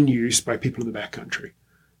terrain use by people in the backcountry.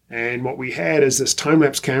 And what we had is this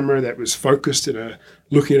time-lapse camera that was focused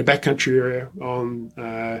looking at a backcountry area on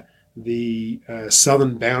the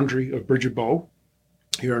southern boundary of Bridger Bowl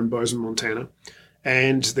here in Bozeman, Montana.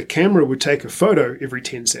 And the camera would take a photo every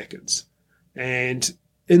 10 seconds. And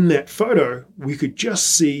in that photo, we could just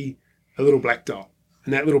see a little black dot.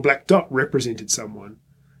 And that little black dot represented someone.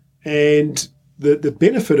 And the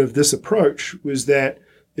benefit of this approach was that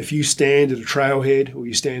if you stand at a trailhead or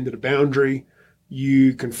you stand at a boundary,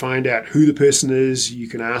 you can find out who the person is. You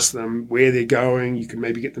can ask them where they're going. You can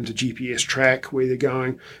maybe get them to GPS track where they're going.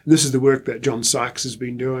 And this is the work that John Sykes has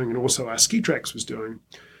been doing and also our Ski Tracks was doing.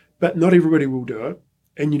 But not everybody will do it,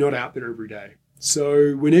 and you're not out there every day.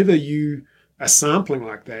 So whenever you are sampling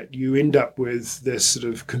like that, you end up with this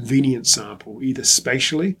sort of convenient sample, either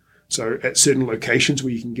spatially, so at certain locations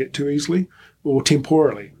where you can get to easily, or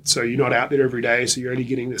temporally. So you're not out there every day, so you're only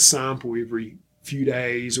getting this sample every few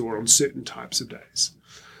days or on certain types of days.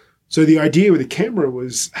 So the idea with the camera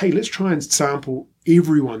was, hey, let's try and sample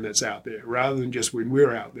everyone that's out there rather than just when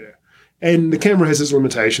we're out there. And the camera has its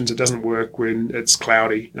limitations. It doesn't work when it's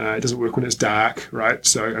cloudy. It doesn't work when it's dark, right?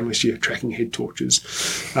 So unless you're tracking head torches.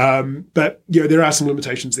 But there are some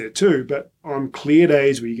limitations there too. But on clear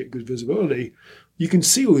days where you get good visibility, you can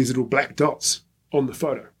see all these little black dots on the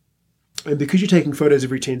photo. And because you're taking photos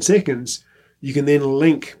every 10 seconds, you can then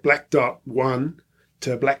link black dot 1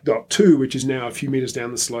 to black dot 2, which is now a few meters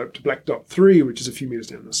down the slope, to black dot 3, which is a few meters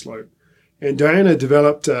down the slope. And Diana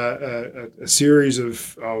developed a series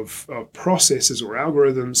of processes or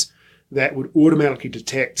algorithms that would automatically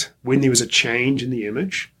detect when there was a change in the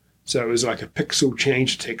image. So it was like a pixel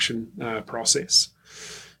change detection process.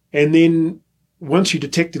 And then once you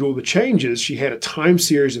detected all the changes, she had a time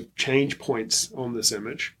series of change points on this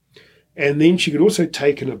image. And then she could also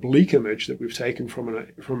take an oblique image that we've taken from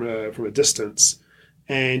a distance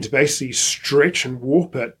and basically stretch and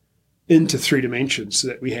warp it into 3 dimensions so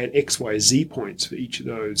that we had X, Y, Z points for each of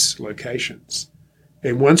those locations.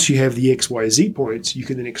 And once you have the X, Y, Z points, you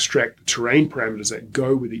can then extract the terrain parameters that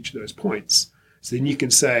go with each of those points. So then you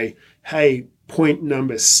can say, hey, point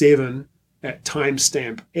number 7 at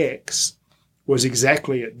timestamp X was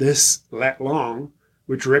exactly at this lat long,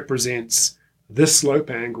 which represents this slope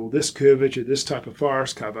angle, this curvature, this type of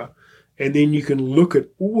forest cover, and then you can look at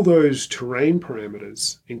all those terrain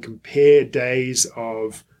parameters and compare days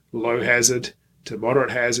of low hazard to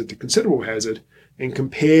moderate hazard to considerable hazard and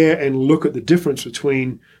compare and look at the difference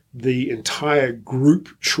between the entire group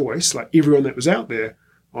choice, like everyone that was out there,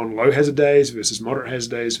 on low hazard days versus moderate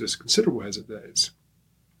hazard days versus considerable hazard days.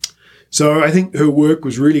 So I think her work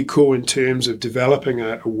was really cool in terms of developing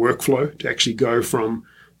a workflow to actually go from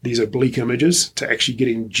these oblique images to actually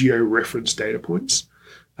getting geo-referenced data points,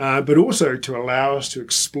 but also to allow us to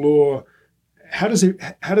explore how does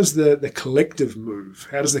the collective move?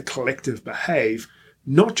 How does the collective behave?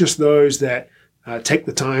 Not just those that take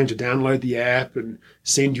the time to download the app and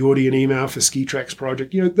send Jordy an email for Ski Tracks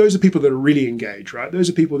project. Those are people that are really engaged, right? Those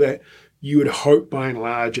are people that you would hope by and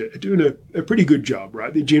large are doing a pretty good job,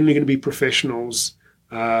 right? They're generally going to be professionals,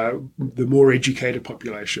 the more educated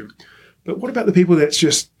population. But what about the people that's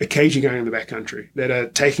just occasionally going in the backcountry, that are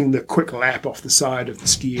taking the quick lap off the side of the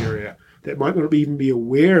ski area, that might not even be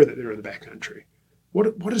aware that they're in the backcountry?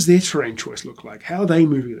 What does their terrain choice look like? How are they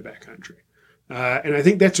moving in the backcountry? And I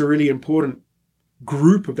think that's a really important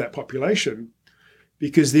group of that population,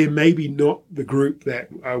 because they're maybe not the group that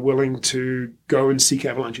are willing to go and seek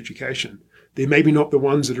avalanche education. They're maybe not the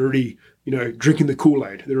ones that are already, drinking the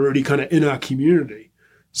Kool-Aid. They're already kind of in our community.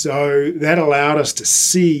 So that allowed us to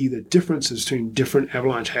see the differences between different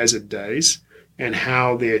avalanche hazard days and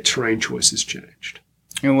how their terrain choices changed.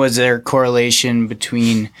 And was there correlation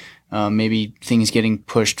between maybe things getting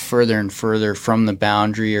pushed further and further from the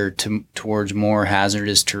boundary or towards more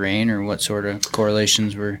hazardous terrain, or what sort of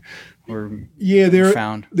correlations were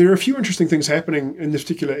found? There are a few interesting things happening in this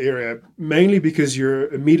particular area, mainly because you're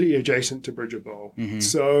immediately adjacent to Bridger Bowl. Mm-hmm.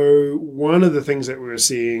 So one of the things that we were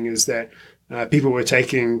seeing is that people were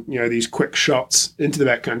taking these quick shots into the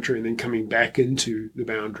backcountry and then coming back into the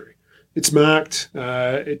boundary. It's marked.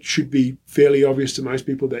 It should be fairly obvious to most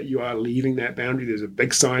people that you are leaving that boundary. There's a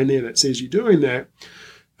big sign there that says you're doing that.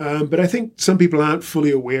 But I think some people aren't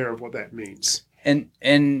fully aware of what that means.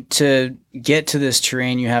 And to get to this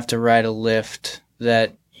terrain, you have to ride a lift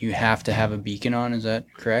that you have to have a beacon on. Is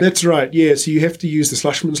that correct? That's right, yeah. So you have to use the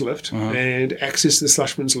Slushman's lift, and access to the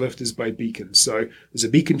Slushman's lift is by beacon. So there's a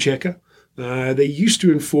beacon checker. They used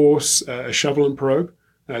to enforce a shovel and probe.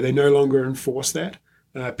 They no longer enforce that.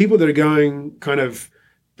 People that are going kind of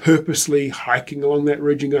purposely hiking along that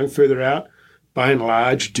ridge and going further out, by and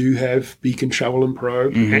large, do have beacon, shovel, and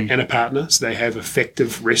probe and a partner. So they have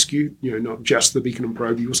effective rescue, not just the beacon and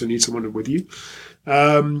probe. You also need someone with you.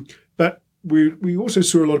 But we also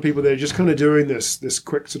saw a lot of people that are just kind of doing this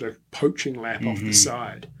quick sort of poaching lap off the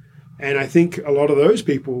side. And I think a lot of those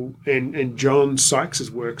people, and John Sykes'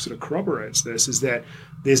 work sort of corroborates this, is that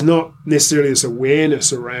there's not necessarily this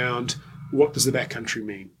awareness around what does the backcountry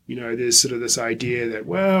mean. There's sort of this idea that,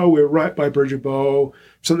 well, we're right by Bridger Bowl.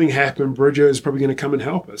 If something happened, Bridger is probably going to come and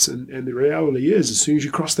help us. And the reality is, as soon as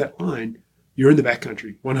you cross that line, you're in the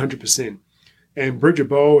backcountry, 100%. And Bridger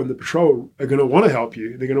Bowl and the patrol are going to want to help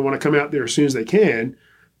you. They're going to want to come out there as soon as they can.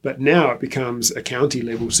 But now it becomes a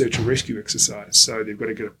county-level search and rescue exercise. So they've got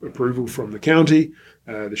to get approval from the county,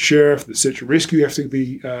 the sheriff, the search and rescue have to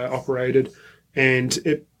be operated. And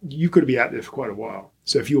you could be out there for quite a while.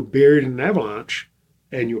 So if you're buried in an avalanche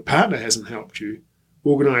and your partner hasn't helped you,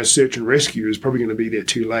 organised search and rescue is probably going to be there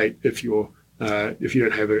too late if you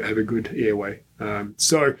don't have a good airway.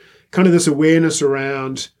 So kind of this awareness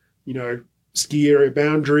around, ski area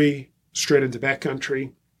boundary, straight into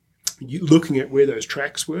backcountry, looking at where those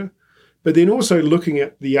tracks were, but then also looking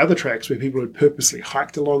at the other tracks where people had purposely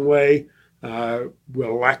hiked a long way,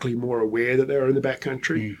 were likely more aware that they were in the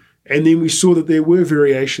backcountry. And then we saw that there were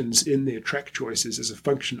variations in their track choices as a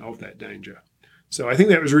function of that danger. So I think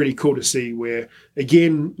that was really cool to see where,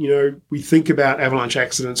 again, we think about avalanche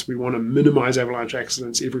accidents. We want to minimize avalanche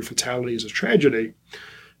accidents. Every fatality is a tragedy,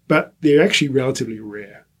 but they're actually relatively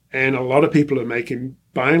rare. And a lot of people are making,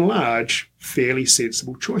 by and large, fairly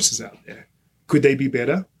sensible choices out there. Could they be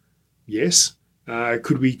better? Yes.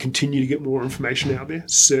 Could we continue to get more information out there?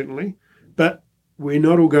 Certainly. But we're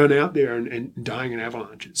not all going out there and dying in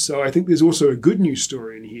avalanches. So I think there's also a good news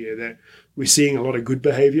story in here that we're seeing a lot of good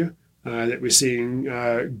behavior, that we're seeing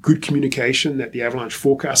good communication, that the avalanche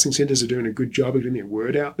forecasting centers are doing a good job of getting their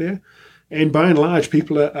word out there. And by and large,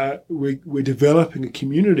 people we're developing a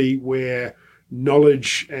community where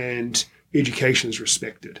knowledge and education is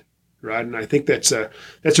respected, right? And I think that's a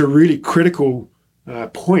really critical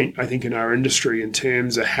point, I think, in our industry in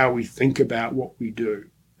terms of how we think about what we do.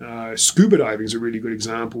 Scuba diving is a really good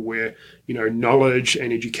example where, knowledge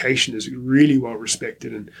and education is really well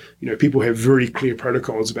respected, and, people have very clear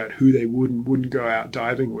protocols about who they would and wouldn't go out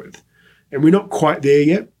diving with. And we're not quite there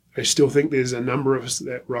yet. I still think there's a number of us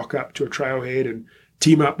that rock up to a trailhead and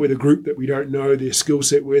team up with a group that we don't know their skill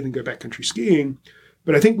set with and go backcountry skiing.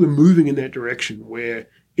 But I think we're moving in that direction where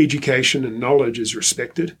education and knowledge is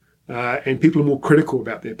respected, and people are more critical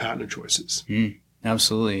about their partner choices.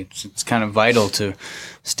 Absolutely. It's kind of vital to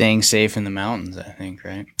staying safe in the mountains, I think,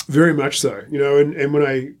 right? Very much so. And when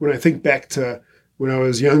I think back to when I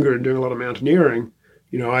was younger and doing a lot of mountaineering,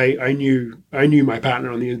 I knew my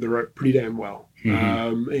partner on the end of the rope pretty damn well.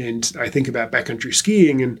 And I think about backcountry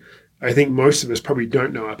skiing, and I think most of us probably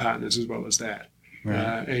don't know our partners as well as that.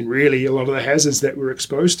 Right. And really, a lot of the hazards that we're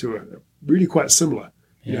exposed to are really quite similar.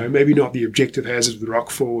 Yeah. Maybe not the objective hazards of the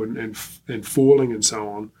rockfall and falling and so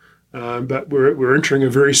on. But we're entering a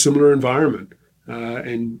very similar environment,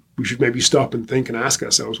 and we should maybe stop and think and ask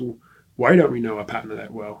ourselves, well, why don't we know our partner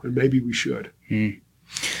that well? And maybe we should.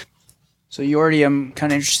 So, Jordy, I'm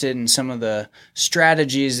kind of interested in some of the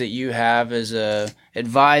strategies that you have as a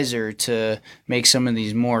advisor to make some of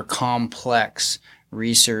these more complex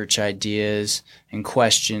research ideas and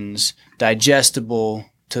questions digestible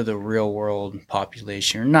to the real world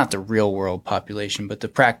population, or not the real world population, but the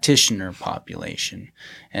practitioner population.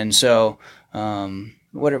 And so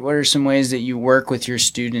what are some ways that you work with your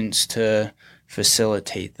students to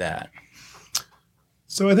facilitate that?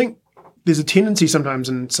 So I think there's a tendency sometimes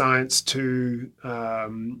in science to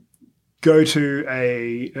go to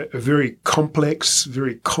a very complex,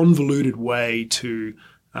 very convoluted way to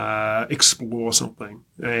explore something.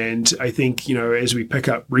 And I think, as we pick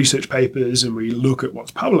up research papers and we look at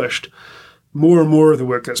what's published, more and more of the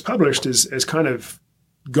work that's published is kind of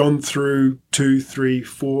gone through 2, 3,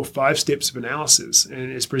 4, 5 steps of analysis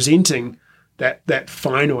and is presenting that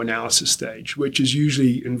final analysis stage, which is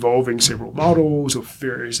usually involving several models or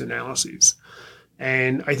various analyses.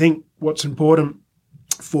 And I think what's important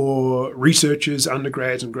for researchers,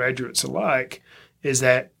 undergrads and graduates alike is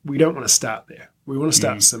that we don't want to start there. We want to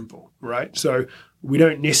start simple, right? So we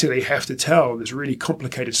don't necessarily have to tell this really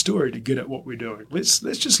complicated story to get at what we're doing. Let's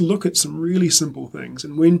just look at some really simple things.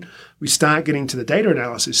 And when we start getting to the data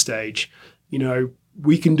analysis stage,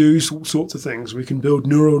 we can do all sorts of things. We can build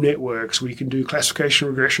neural networks. We can do classification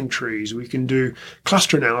regression trees. We can do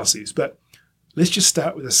cluster analyses. But let's just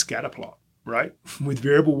start with a scatter plot, right? With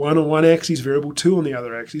variable 1 on one axis, variable 2 on the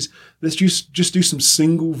other axis. Let's just do some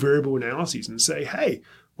single variable analyses and say, hey,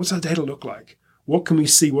 what's our data look like? What can we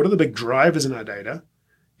see? What are the big drivers in our data?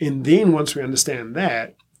 And then once we understand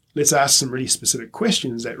that, let's ask some really specific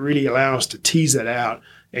questions that really allow us to tease that out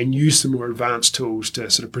and use some more advanced tools to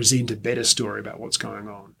sort of present a better story about what's going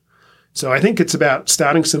on. So I think it's about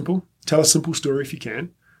starting simple, tell a simple story if you can,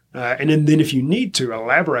 and then if you need to,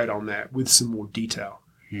 elaborate on that with some more detail.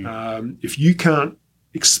 If you can't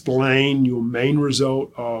explain your main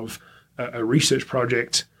result of a research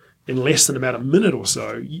project in less than about a minute or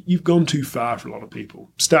so, you've gone too far for a lot of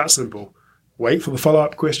people. Start simple, wait for the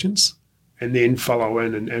follow-up questions, and then follow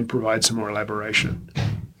in and provide some more elaboration.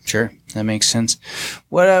 Sure, that makes sense.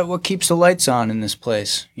 What keeps the lights on in this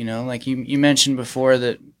place? Like you mentioned before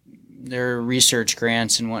that there are research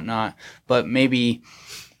grants and whatnot, but maybe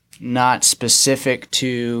not specific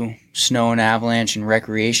to snow and avalanche and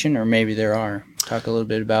recreation, or maybe there are. Talk a little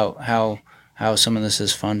bit about how some of this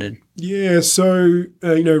is funded. Yeah, so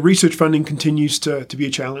research funding continues to be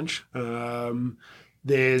a challenge.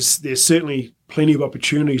 There's certainly plenty of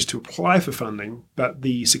opportunities to apply for funding, but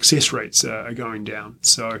the success rates are going down.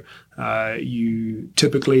 So you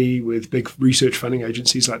typically, with big research funding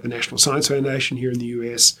agencies like the National Science Foundation here in the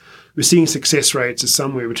US, we're seeing success rates of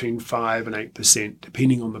somewhere between 5 and 8%,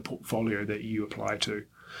 depending on the portfolio that you apply to.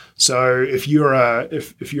 So if you're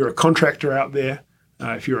a contractor out there,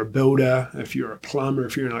 if you're a builder, if you're a plumber,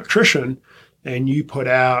 if you're an electrician, and you put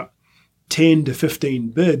out 10 to 15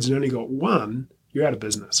 bids and only got one, you're out of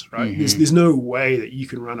business, right? Mm-hmm. There's no way that you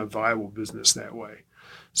can run a viable business that way.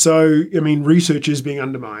 So, research is being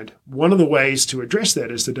undermined. One of the ways to address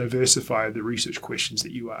that is to diversify the research questions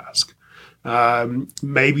that you ask.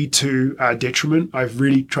 Maybe to our detriment, I've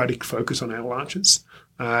really tried to focus on avalanches.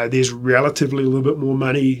 There's relatively a little bit more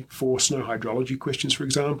money for snow hydrology questions, for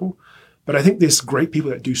example. But I think there's great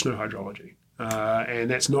people that do snow hydrology. And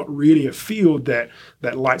that's not really a field that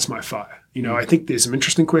lights my fire. I think there's some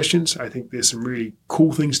interesting questions. I think there's some really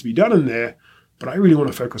cool things to be done in there, but I really want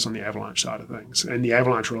to focus on the avalanche side of things and the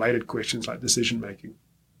avalanche-related questions like decision-making.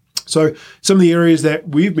 So some of the areas that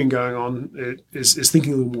we've been going on is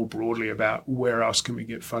thinking a little more broadly about where else can we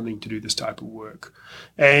get funding to do this type of work.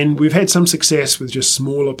 And we've had some success with just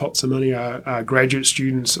smaller pots of money. Our graduate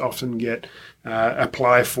students often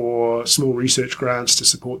apply for small research grants to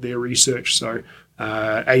support their research. So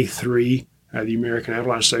A3, the American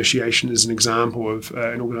Avalanche Association, is an example of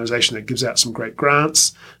an organization that gives out some great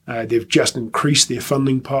grants. They've just increased their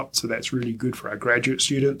funding pot, so that's really good for our graduate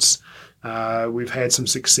students. We've had some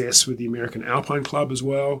success with the American Alpine Club as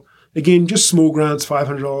well. Again, just small grants,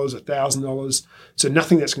 $500, $1,000. So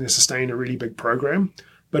nothing that's going to sustain a really big program,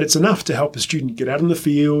 but it's enough to help a student get out in the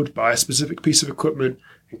field, buy a specific piece of equipment,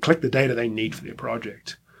 and collect the data they need for their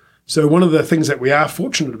project. So one of the things that we are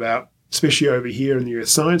fortunate about, especially over here in the earth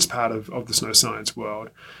science part of the snow science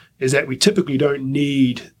world, is that we typically don't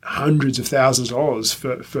need hundreds of thousands of dollars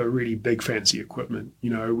for really big fancy equipment.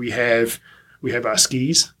 We have our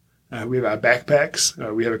skis. We have our backpacks.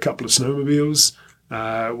 We have a couple of snowmobiles.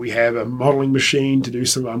 We have a modeling machine to do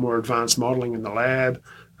some of our more advanced modeling in the lab.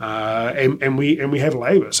 And we have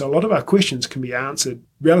labor. So a lot of our questions can be answered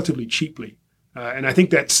relatively cheaply. And I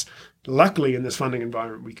think that's, luckily, in this funding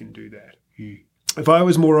environment, we can do that. If I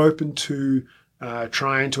was more open to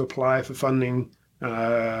trying to apply for funding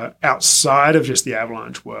outside of just the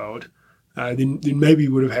avalanche world, then maybe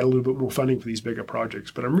we would have had a little bit more funding for these bigger projects.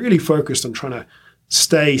 But I'm really focused on trying to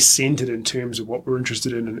stay centered in terms of what we're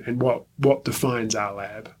interested in and what defines our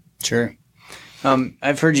lab. Sure.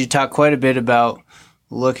 I've heard you talk quite a bit about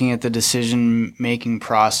looking at the decision-making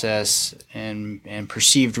process and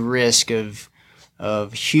perceived risk of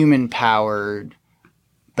human-powered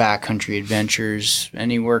backcountry adventures.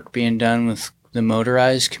 Any work being done with the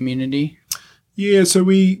motorized community? Yeah, so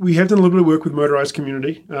we have done a little bit of work with the motorized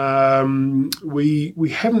community. We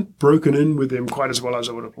haven't broken in with them quite as well as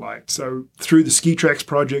I would have liked. So through the Ski Tracks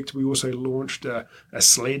project, we also launched a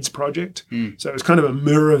sleds project. So it was kind of a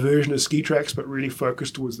mirror version of Ski Tracks, but really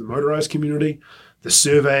focused towards the motorized community. The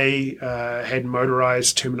survey had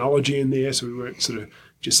motorized terminology in there, so we weren't sort of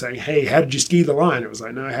just saying, hey, how did you ski the line? It was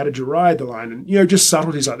like, no, how did you ride the line? And, just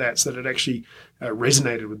subtleties like that so that it actually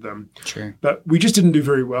resonated with them. Sure. But we just didn't do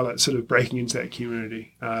very well at sort of breaking into that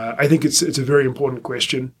community. I think it's a very important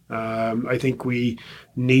question. I think we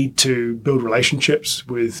need to build relationships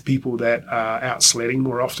with people that are out sledding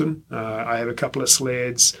more often. I have a couple of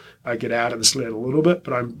sleds. I get out of the sled a little bit,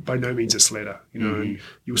 but I'm by no means a sledder, and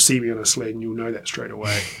you'll see me on a sled and you'll know that straight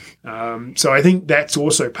away. So I think that's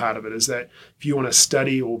also part of it, is that if you want to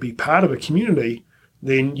study or be part of a community,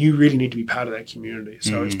 then you really need to be part of that community.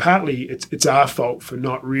 So it's partly, it's our fault for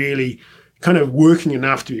not really kind of working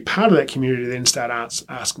enough to be part of that community, then start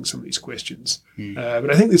asking some of these questions.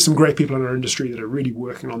 But I think there's some great people in our industry that are really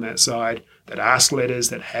working on that side, that are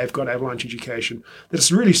sledders, that have got avalanche education,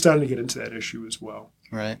 that's really starting to get into that issue as well.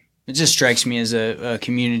 Right. It just strikes me as a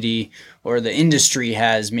community or the industry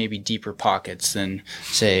has maybe deeper pockets than,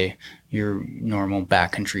 say, your normal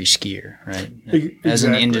backcountry skier, right? Exactly. As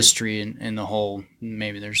an industry in the whole,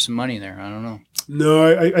 maybe there's some money there. I don't know.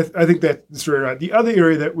 No, I think that's very right. The other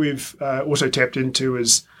area that we've also tapped into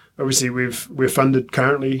is, obviously, we're funded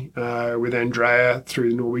currently with Andrea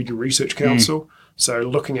through the Norwegian Research Council. So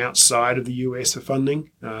looking outside of the US for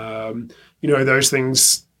funding, those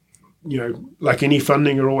things, like any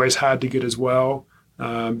funding, are always hard to get as well.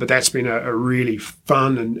 But that's been a really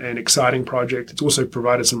fun and exciting project. It's also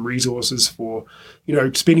provided some resources for,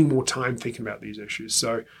 spending more time thinking about these issues.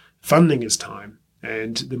 So funding is time.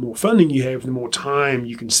 And the more funding you have, the more time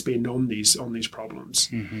you can spend on these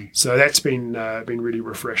problems. So that's been really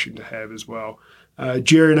refreshing to have as well.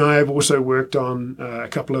 Jerry and I have also worked on a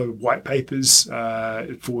couple of white papers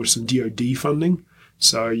for some DoD funding.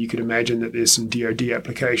 So you could imagine that there's some DoD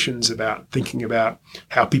applications about thinking about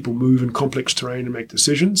how people move in complex terrain and make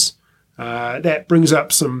decisions. That brings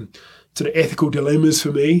up some sort of ethical dilemmas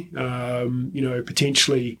for me.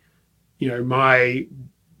 Potentially,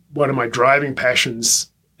 one of my driving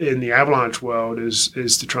passions in the avalanche world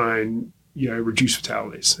is to try and reduce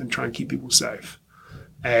fatalities and try and keep people safe.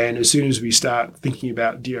 And as soon as we start thinking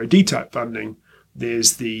about DoD type funding,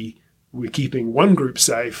 we're keeping one group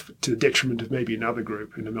safe to the detriment of maybe another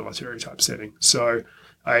group in a military type setting. So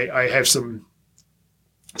I have some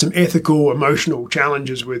ethical, emotional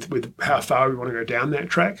challenges with how far we want to go down that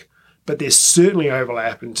track. But there's certainly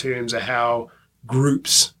overlap in terms of how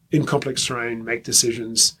groups in complex terrain make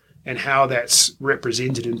decisions and how that's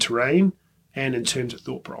represented in terrain and in terms of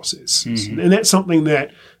thought process. And that's something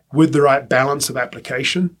that, with the right balance of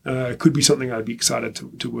application, could be something I'd be excited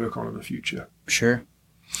to work on in the future. Sure.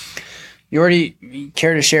 You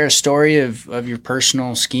care to share a story of your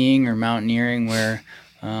personal skiing or mountaineering where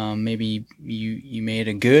maybe you made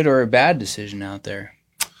a good or a bad decision out there?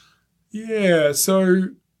 Yeah, so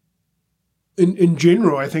in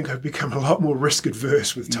general, I think I've become a lot more risk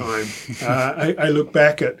adverse with time. I look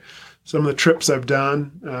back at some of the trips I've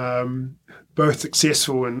done, both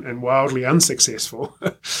successful and wildly unsuccessful,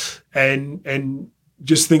 and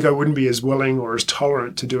just think I wouldn't be as willing or as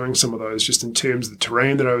tolerant to doing some of those, just in terms of the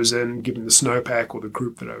terrain that I was in, given the snowpack or the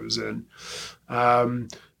group that I was in.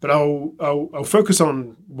 But I'll focus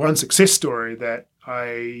on one success story that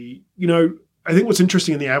I think what's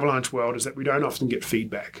interesting in the avalanche world is that we don't often get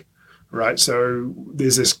feedback, right? So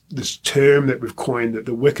there's this term that we've coined, that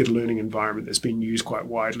the wicked learning environment, that's been used quite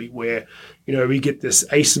widely, where we get this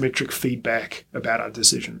asymmetric feedback about our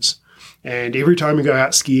decisions. And every time we go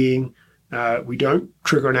out skiing, we don't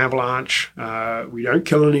trigger an avalanche. We don't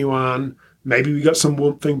kill anyone. Maybe we got some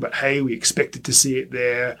warmthing, but hey, we expected to see it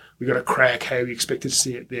there. We got a crack. Hey, we expected to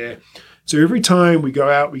see it there. So every time we go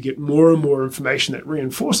out, we get more and more information that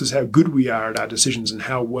reinforces how good we are at our decisions and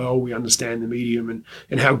how well we understand the medium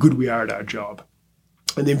and how good we are at our job.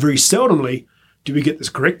 And then very seldomly do we get this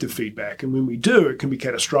corrective feedback. And when we do, it can be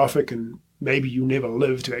catastrophic, and maybe you'll never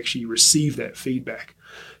live to actually receive that feedback.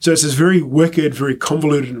 So it's this very wicked, very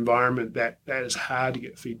convoluted environment that is hard to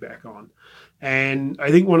get feedback on. And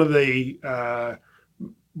I think one of the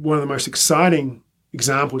most exciting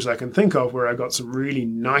examples I can think of where I got some really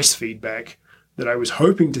nice feedback that I was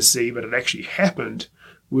hoping to see, but it actually happened,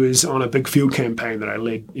 was on a big field campaign that I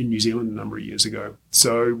led in New Zealand a number of years ago.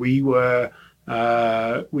 So we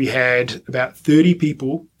had about 30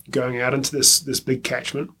 people going out into this big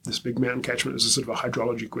catchment, this big mountain catchment. Is a sort of a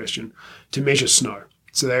hydrology question, to measure snow.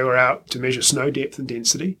 So they were out to measure snow depth and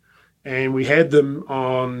density. And we had them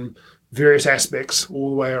on various aspects all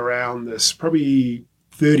the way around this probably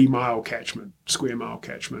 30-mile catchment, square mile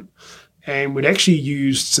catchment. And we'd actually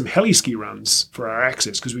used some heli ski runs for our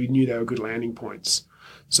access because we knew they were good landing points.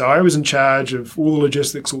 So I was in charge of all the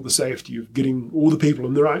logistics, all the safety of getting all the people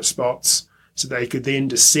in the right spots so they could then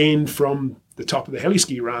descend from the top of the heli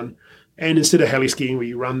ski run. And instead of heli skiing where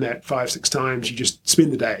you run that 5-6 times, you just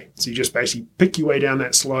spend the day. So you just basically pick your way down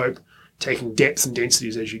that slope, taking depths and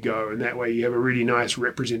densities as you go. And that way you have a really nice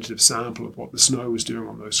representative sample of what the snow was doing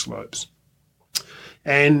on those slopes.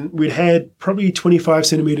 And we'd had probably 25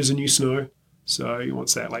 centimeters of new snow. So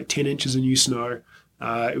what's that, like 10 inches of new snow.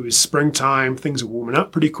 It was springtime. Things were warming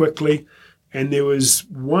up pretty quickly. And there was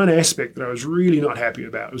one aspect that I was really not happy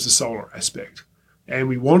about. It was the solar aspect. And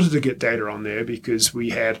we wanted to get data on there because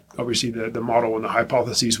we had, obviously, the model and the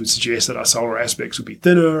hypotheses would suggest that our solar aspects would be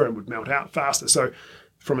thinner and would melt out faster. So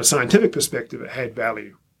from a scientific perspective, it had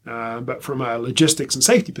value. But from a logistics and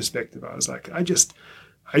safety perspective, I was like, I just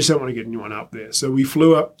don't want to get anyone up there. So we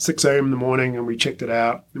flew up 6 a.m. in the morning and we checked it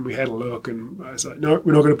out and we had a look. And I was like, no,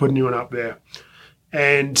 we're not going to put anyone up there.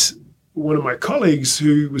 And one of my colleagues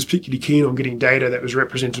who was particularly keen on getting data that was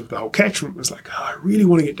representative of the whole catchment was like, I really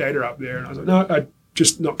want to get data up there. And I was like, no, I'm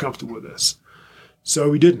just not comfortable with this. So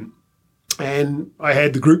we didn't. And I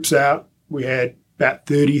had the groups out. We had about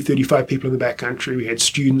 30, 35 people in the backcountry. We had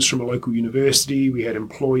students from a local university. We had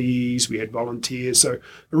employees. We had volunteers. So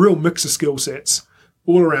a real mix of skill sets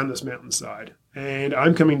all around this mountainside. And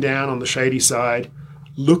I'm coming down on the shady side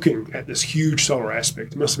looking at this huge solar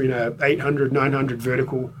aspect. It must have been a 800, 900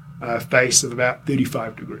 vertical face of about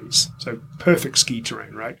 35 degrees. So perfect ski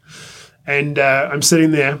terrain, right? And I'm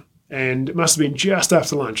sitting there, and it must have been just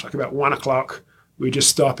after lunch, like about 1 o'clock. We're just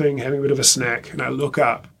stopping, having a bit of a snack, and I look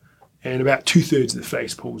up, and about 2/3 of the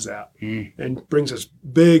face pulls out and brings this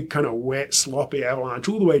big kind of wet, sloppy avalanche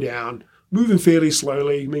all the way down, moving fairly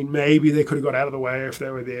slowly. I mean, maybe they could have got out of the way if they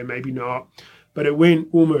were there, maybe not. But it went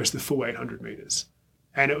almost the full 800 meters.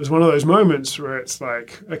 And it was one of those moments where it's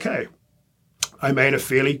like, okay, I made a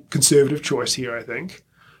fairly conservative choice here, I think.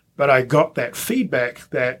 But I got that feedback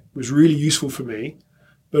that was really useful for me,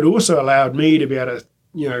 but also allowed me to be able to,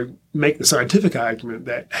 make the scientific argument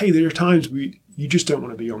that, hey, there are times you just don't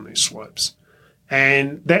want to be on these slopes.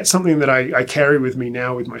 And that's something that I carry with me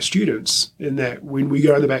now with my students, in that when we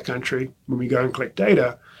go in the backcountry, when we go and collect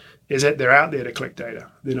data, is that they're out there to collect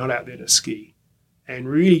data. They're not out there to ski. And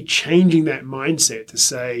really changing that mindset to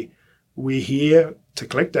say, we're here to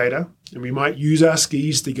collect data, and we might use our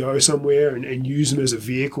skis to go somewhere and use them as a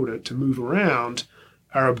vehicle to move around.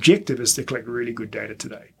 Our objective is to collect really good data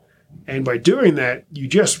today. And by doing that, you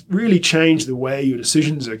just really change the way your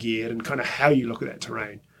decisions are geared and kind of how you look at that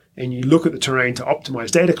terrain. And you look at the terrain to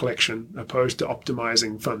optimize data collection opposed to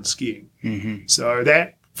optimizing fun skiing. Mm-hmm. So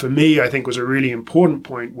that, for me, I think was a really important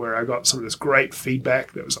point where I got some of this great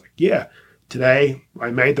feedback that was like, yeah, today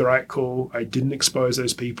I made the right call. I didn't expose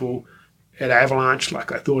those people at Avalanche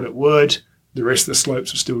like I thought it would. The rest of the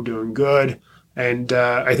slopes are still doing good. And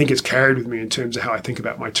I think it's carried with me in terms of how I think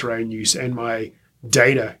about my terrain use and my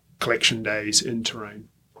data collection days in terrain.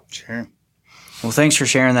 Sure. Well, thanks for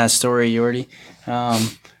sharing that story, Jordy.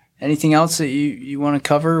 Anything else that you want to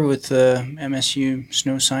cover with the MSU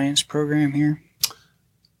Snow Science program here?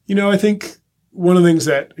 I think one of the things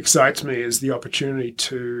that excites me is the opportunity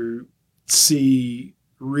to see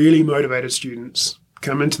really motivated students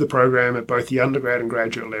come into the program at both the undergrad and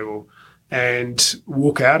graduate level and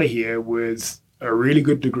walk out of here with a really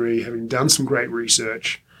good degree, having done some great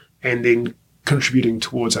research, and then contributing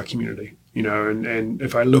towards our community. And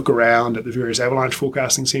if I look around at the various avalanche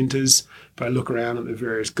forecasting centers, if I look around at the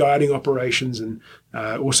various guiding operations and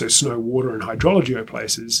also snow, water, and hydrology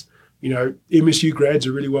places, MSU grads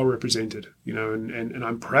are really well represented, and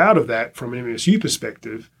I'm proud of that from an MSU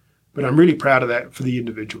perspective, but I'm really proud of that for the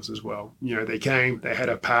individuals as well. They came, they had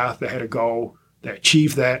a path, they had a goal, they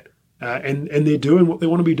achieved that, and they're doing what they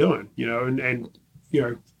want to be doing, who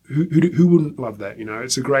wouldn't love that?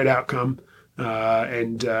 It's a great outcome. That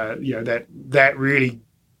really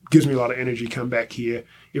gives me a lot of energy to come back here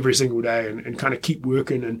every single day and kind of keep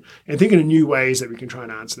working and thinking of new ways that we can try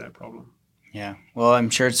and answer that problem. Yeah, well, I'm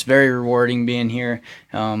sure it's very rewarding being here,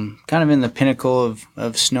 kind of in the pinnacle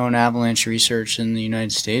of snow and avalanche research in the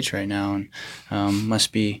United States right now, and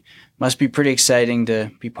must be pretty exciting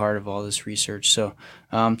to be part of all this research. So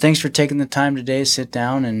thanks for taking the time today to sit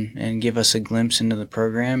down and give us a glimpse into the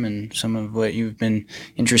program and some of what you've been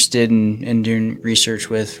interested in doing research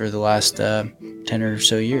with for the last 10 or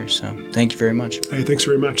so years. So thank you very much. Hey, thanks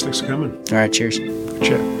very much. Thanks for coming. All right, cheers. Good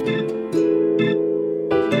chat.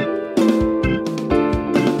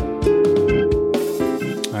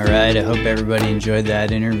 I hope everybody enjoyed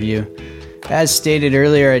that interview. As stated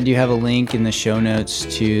earlier, I do have a link in the show notes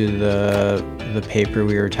to the paper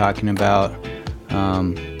we were talking about,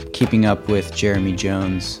 Keeping Up with Jeremy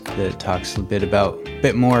Jones, that talks a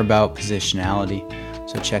bit more about positionality.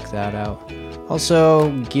 So check that out. Also,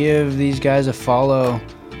 give these guys a follow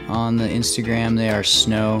on the Instagram. They are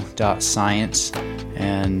snow.science,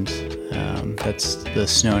 and that's the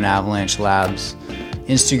Snow and Avalanche Labs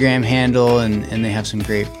Instagram handle, and they have some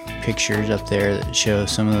great pictures up there that show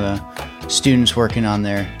some of the students working on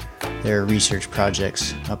their research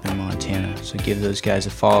projects up in Montana. So give those guys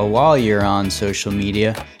a follow. While you're on social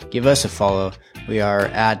media, give us a follow. We are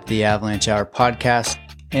at the Avalanche Hour Podcast,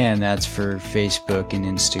 and that's for Facebook and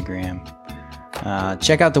Instagram.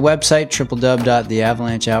 Check out the website,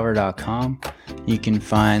 www.theavalanchehour.com. You can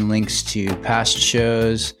find links to past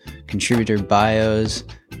shows, contributor bios,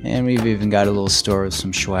 and we've even got a little store with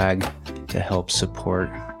some swag to help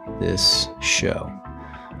support this show.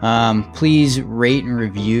 Please rate and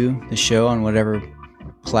review the show on whatever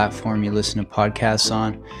platform you listen to podcasts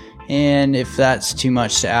on. And if that's too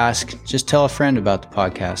much to ask, just tell a friend about the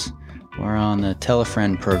podcast. We're on the Tell a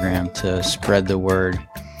Friend program to spread the word.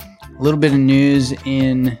 A little bit of news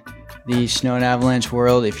in the Snow and Avalanche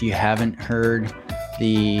world. If you haven't heard,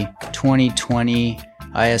 the 2020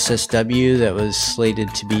 ISSW that was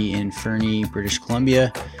slated to be in Fernie, British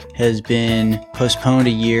Columbia, has been postponed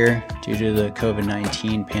a year due to the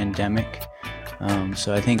COVID-19 pandemic.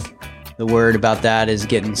 So I think the word about that is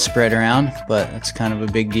getting spread around, but that's kind of a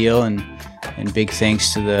big deal, and big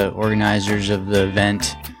thanks to the organizers of the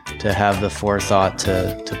event to have the forethought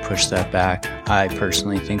to push that back. I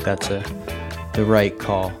personally think that's the right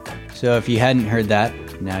call. So if you hadn't heard that,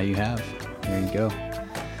 now you have. There you go.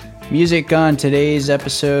 Music on today's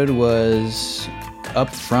episode was Up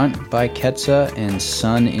Front by Ketsa and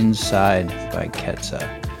Sun Inside by Ketsa.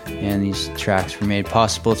 And these tracks were made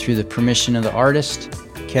possible through the permission of the artist.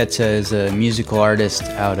 Ketsa is a musical artist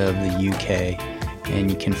out of the UK, and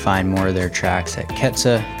you can find more of their tracks at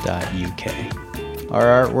ketsa.uk. Our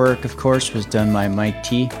artwork, of course, was done by Mike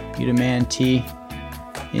T, Utaman T.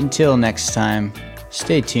 Until next time,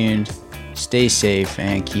 stay tuned, stay safe,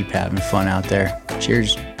 and keep having fun out there.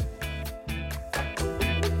 Cheers.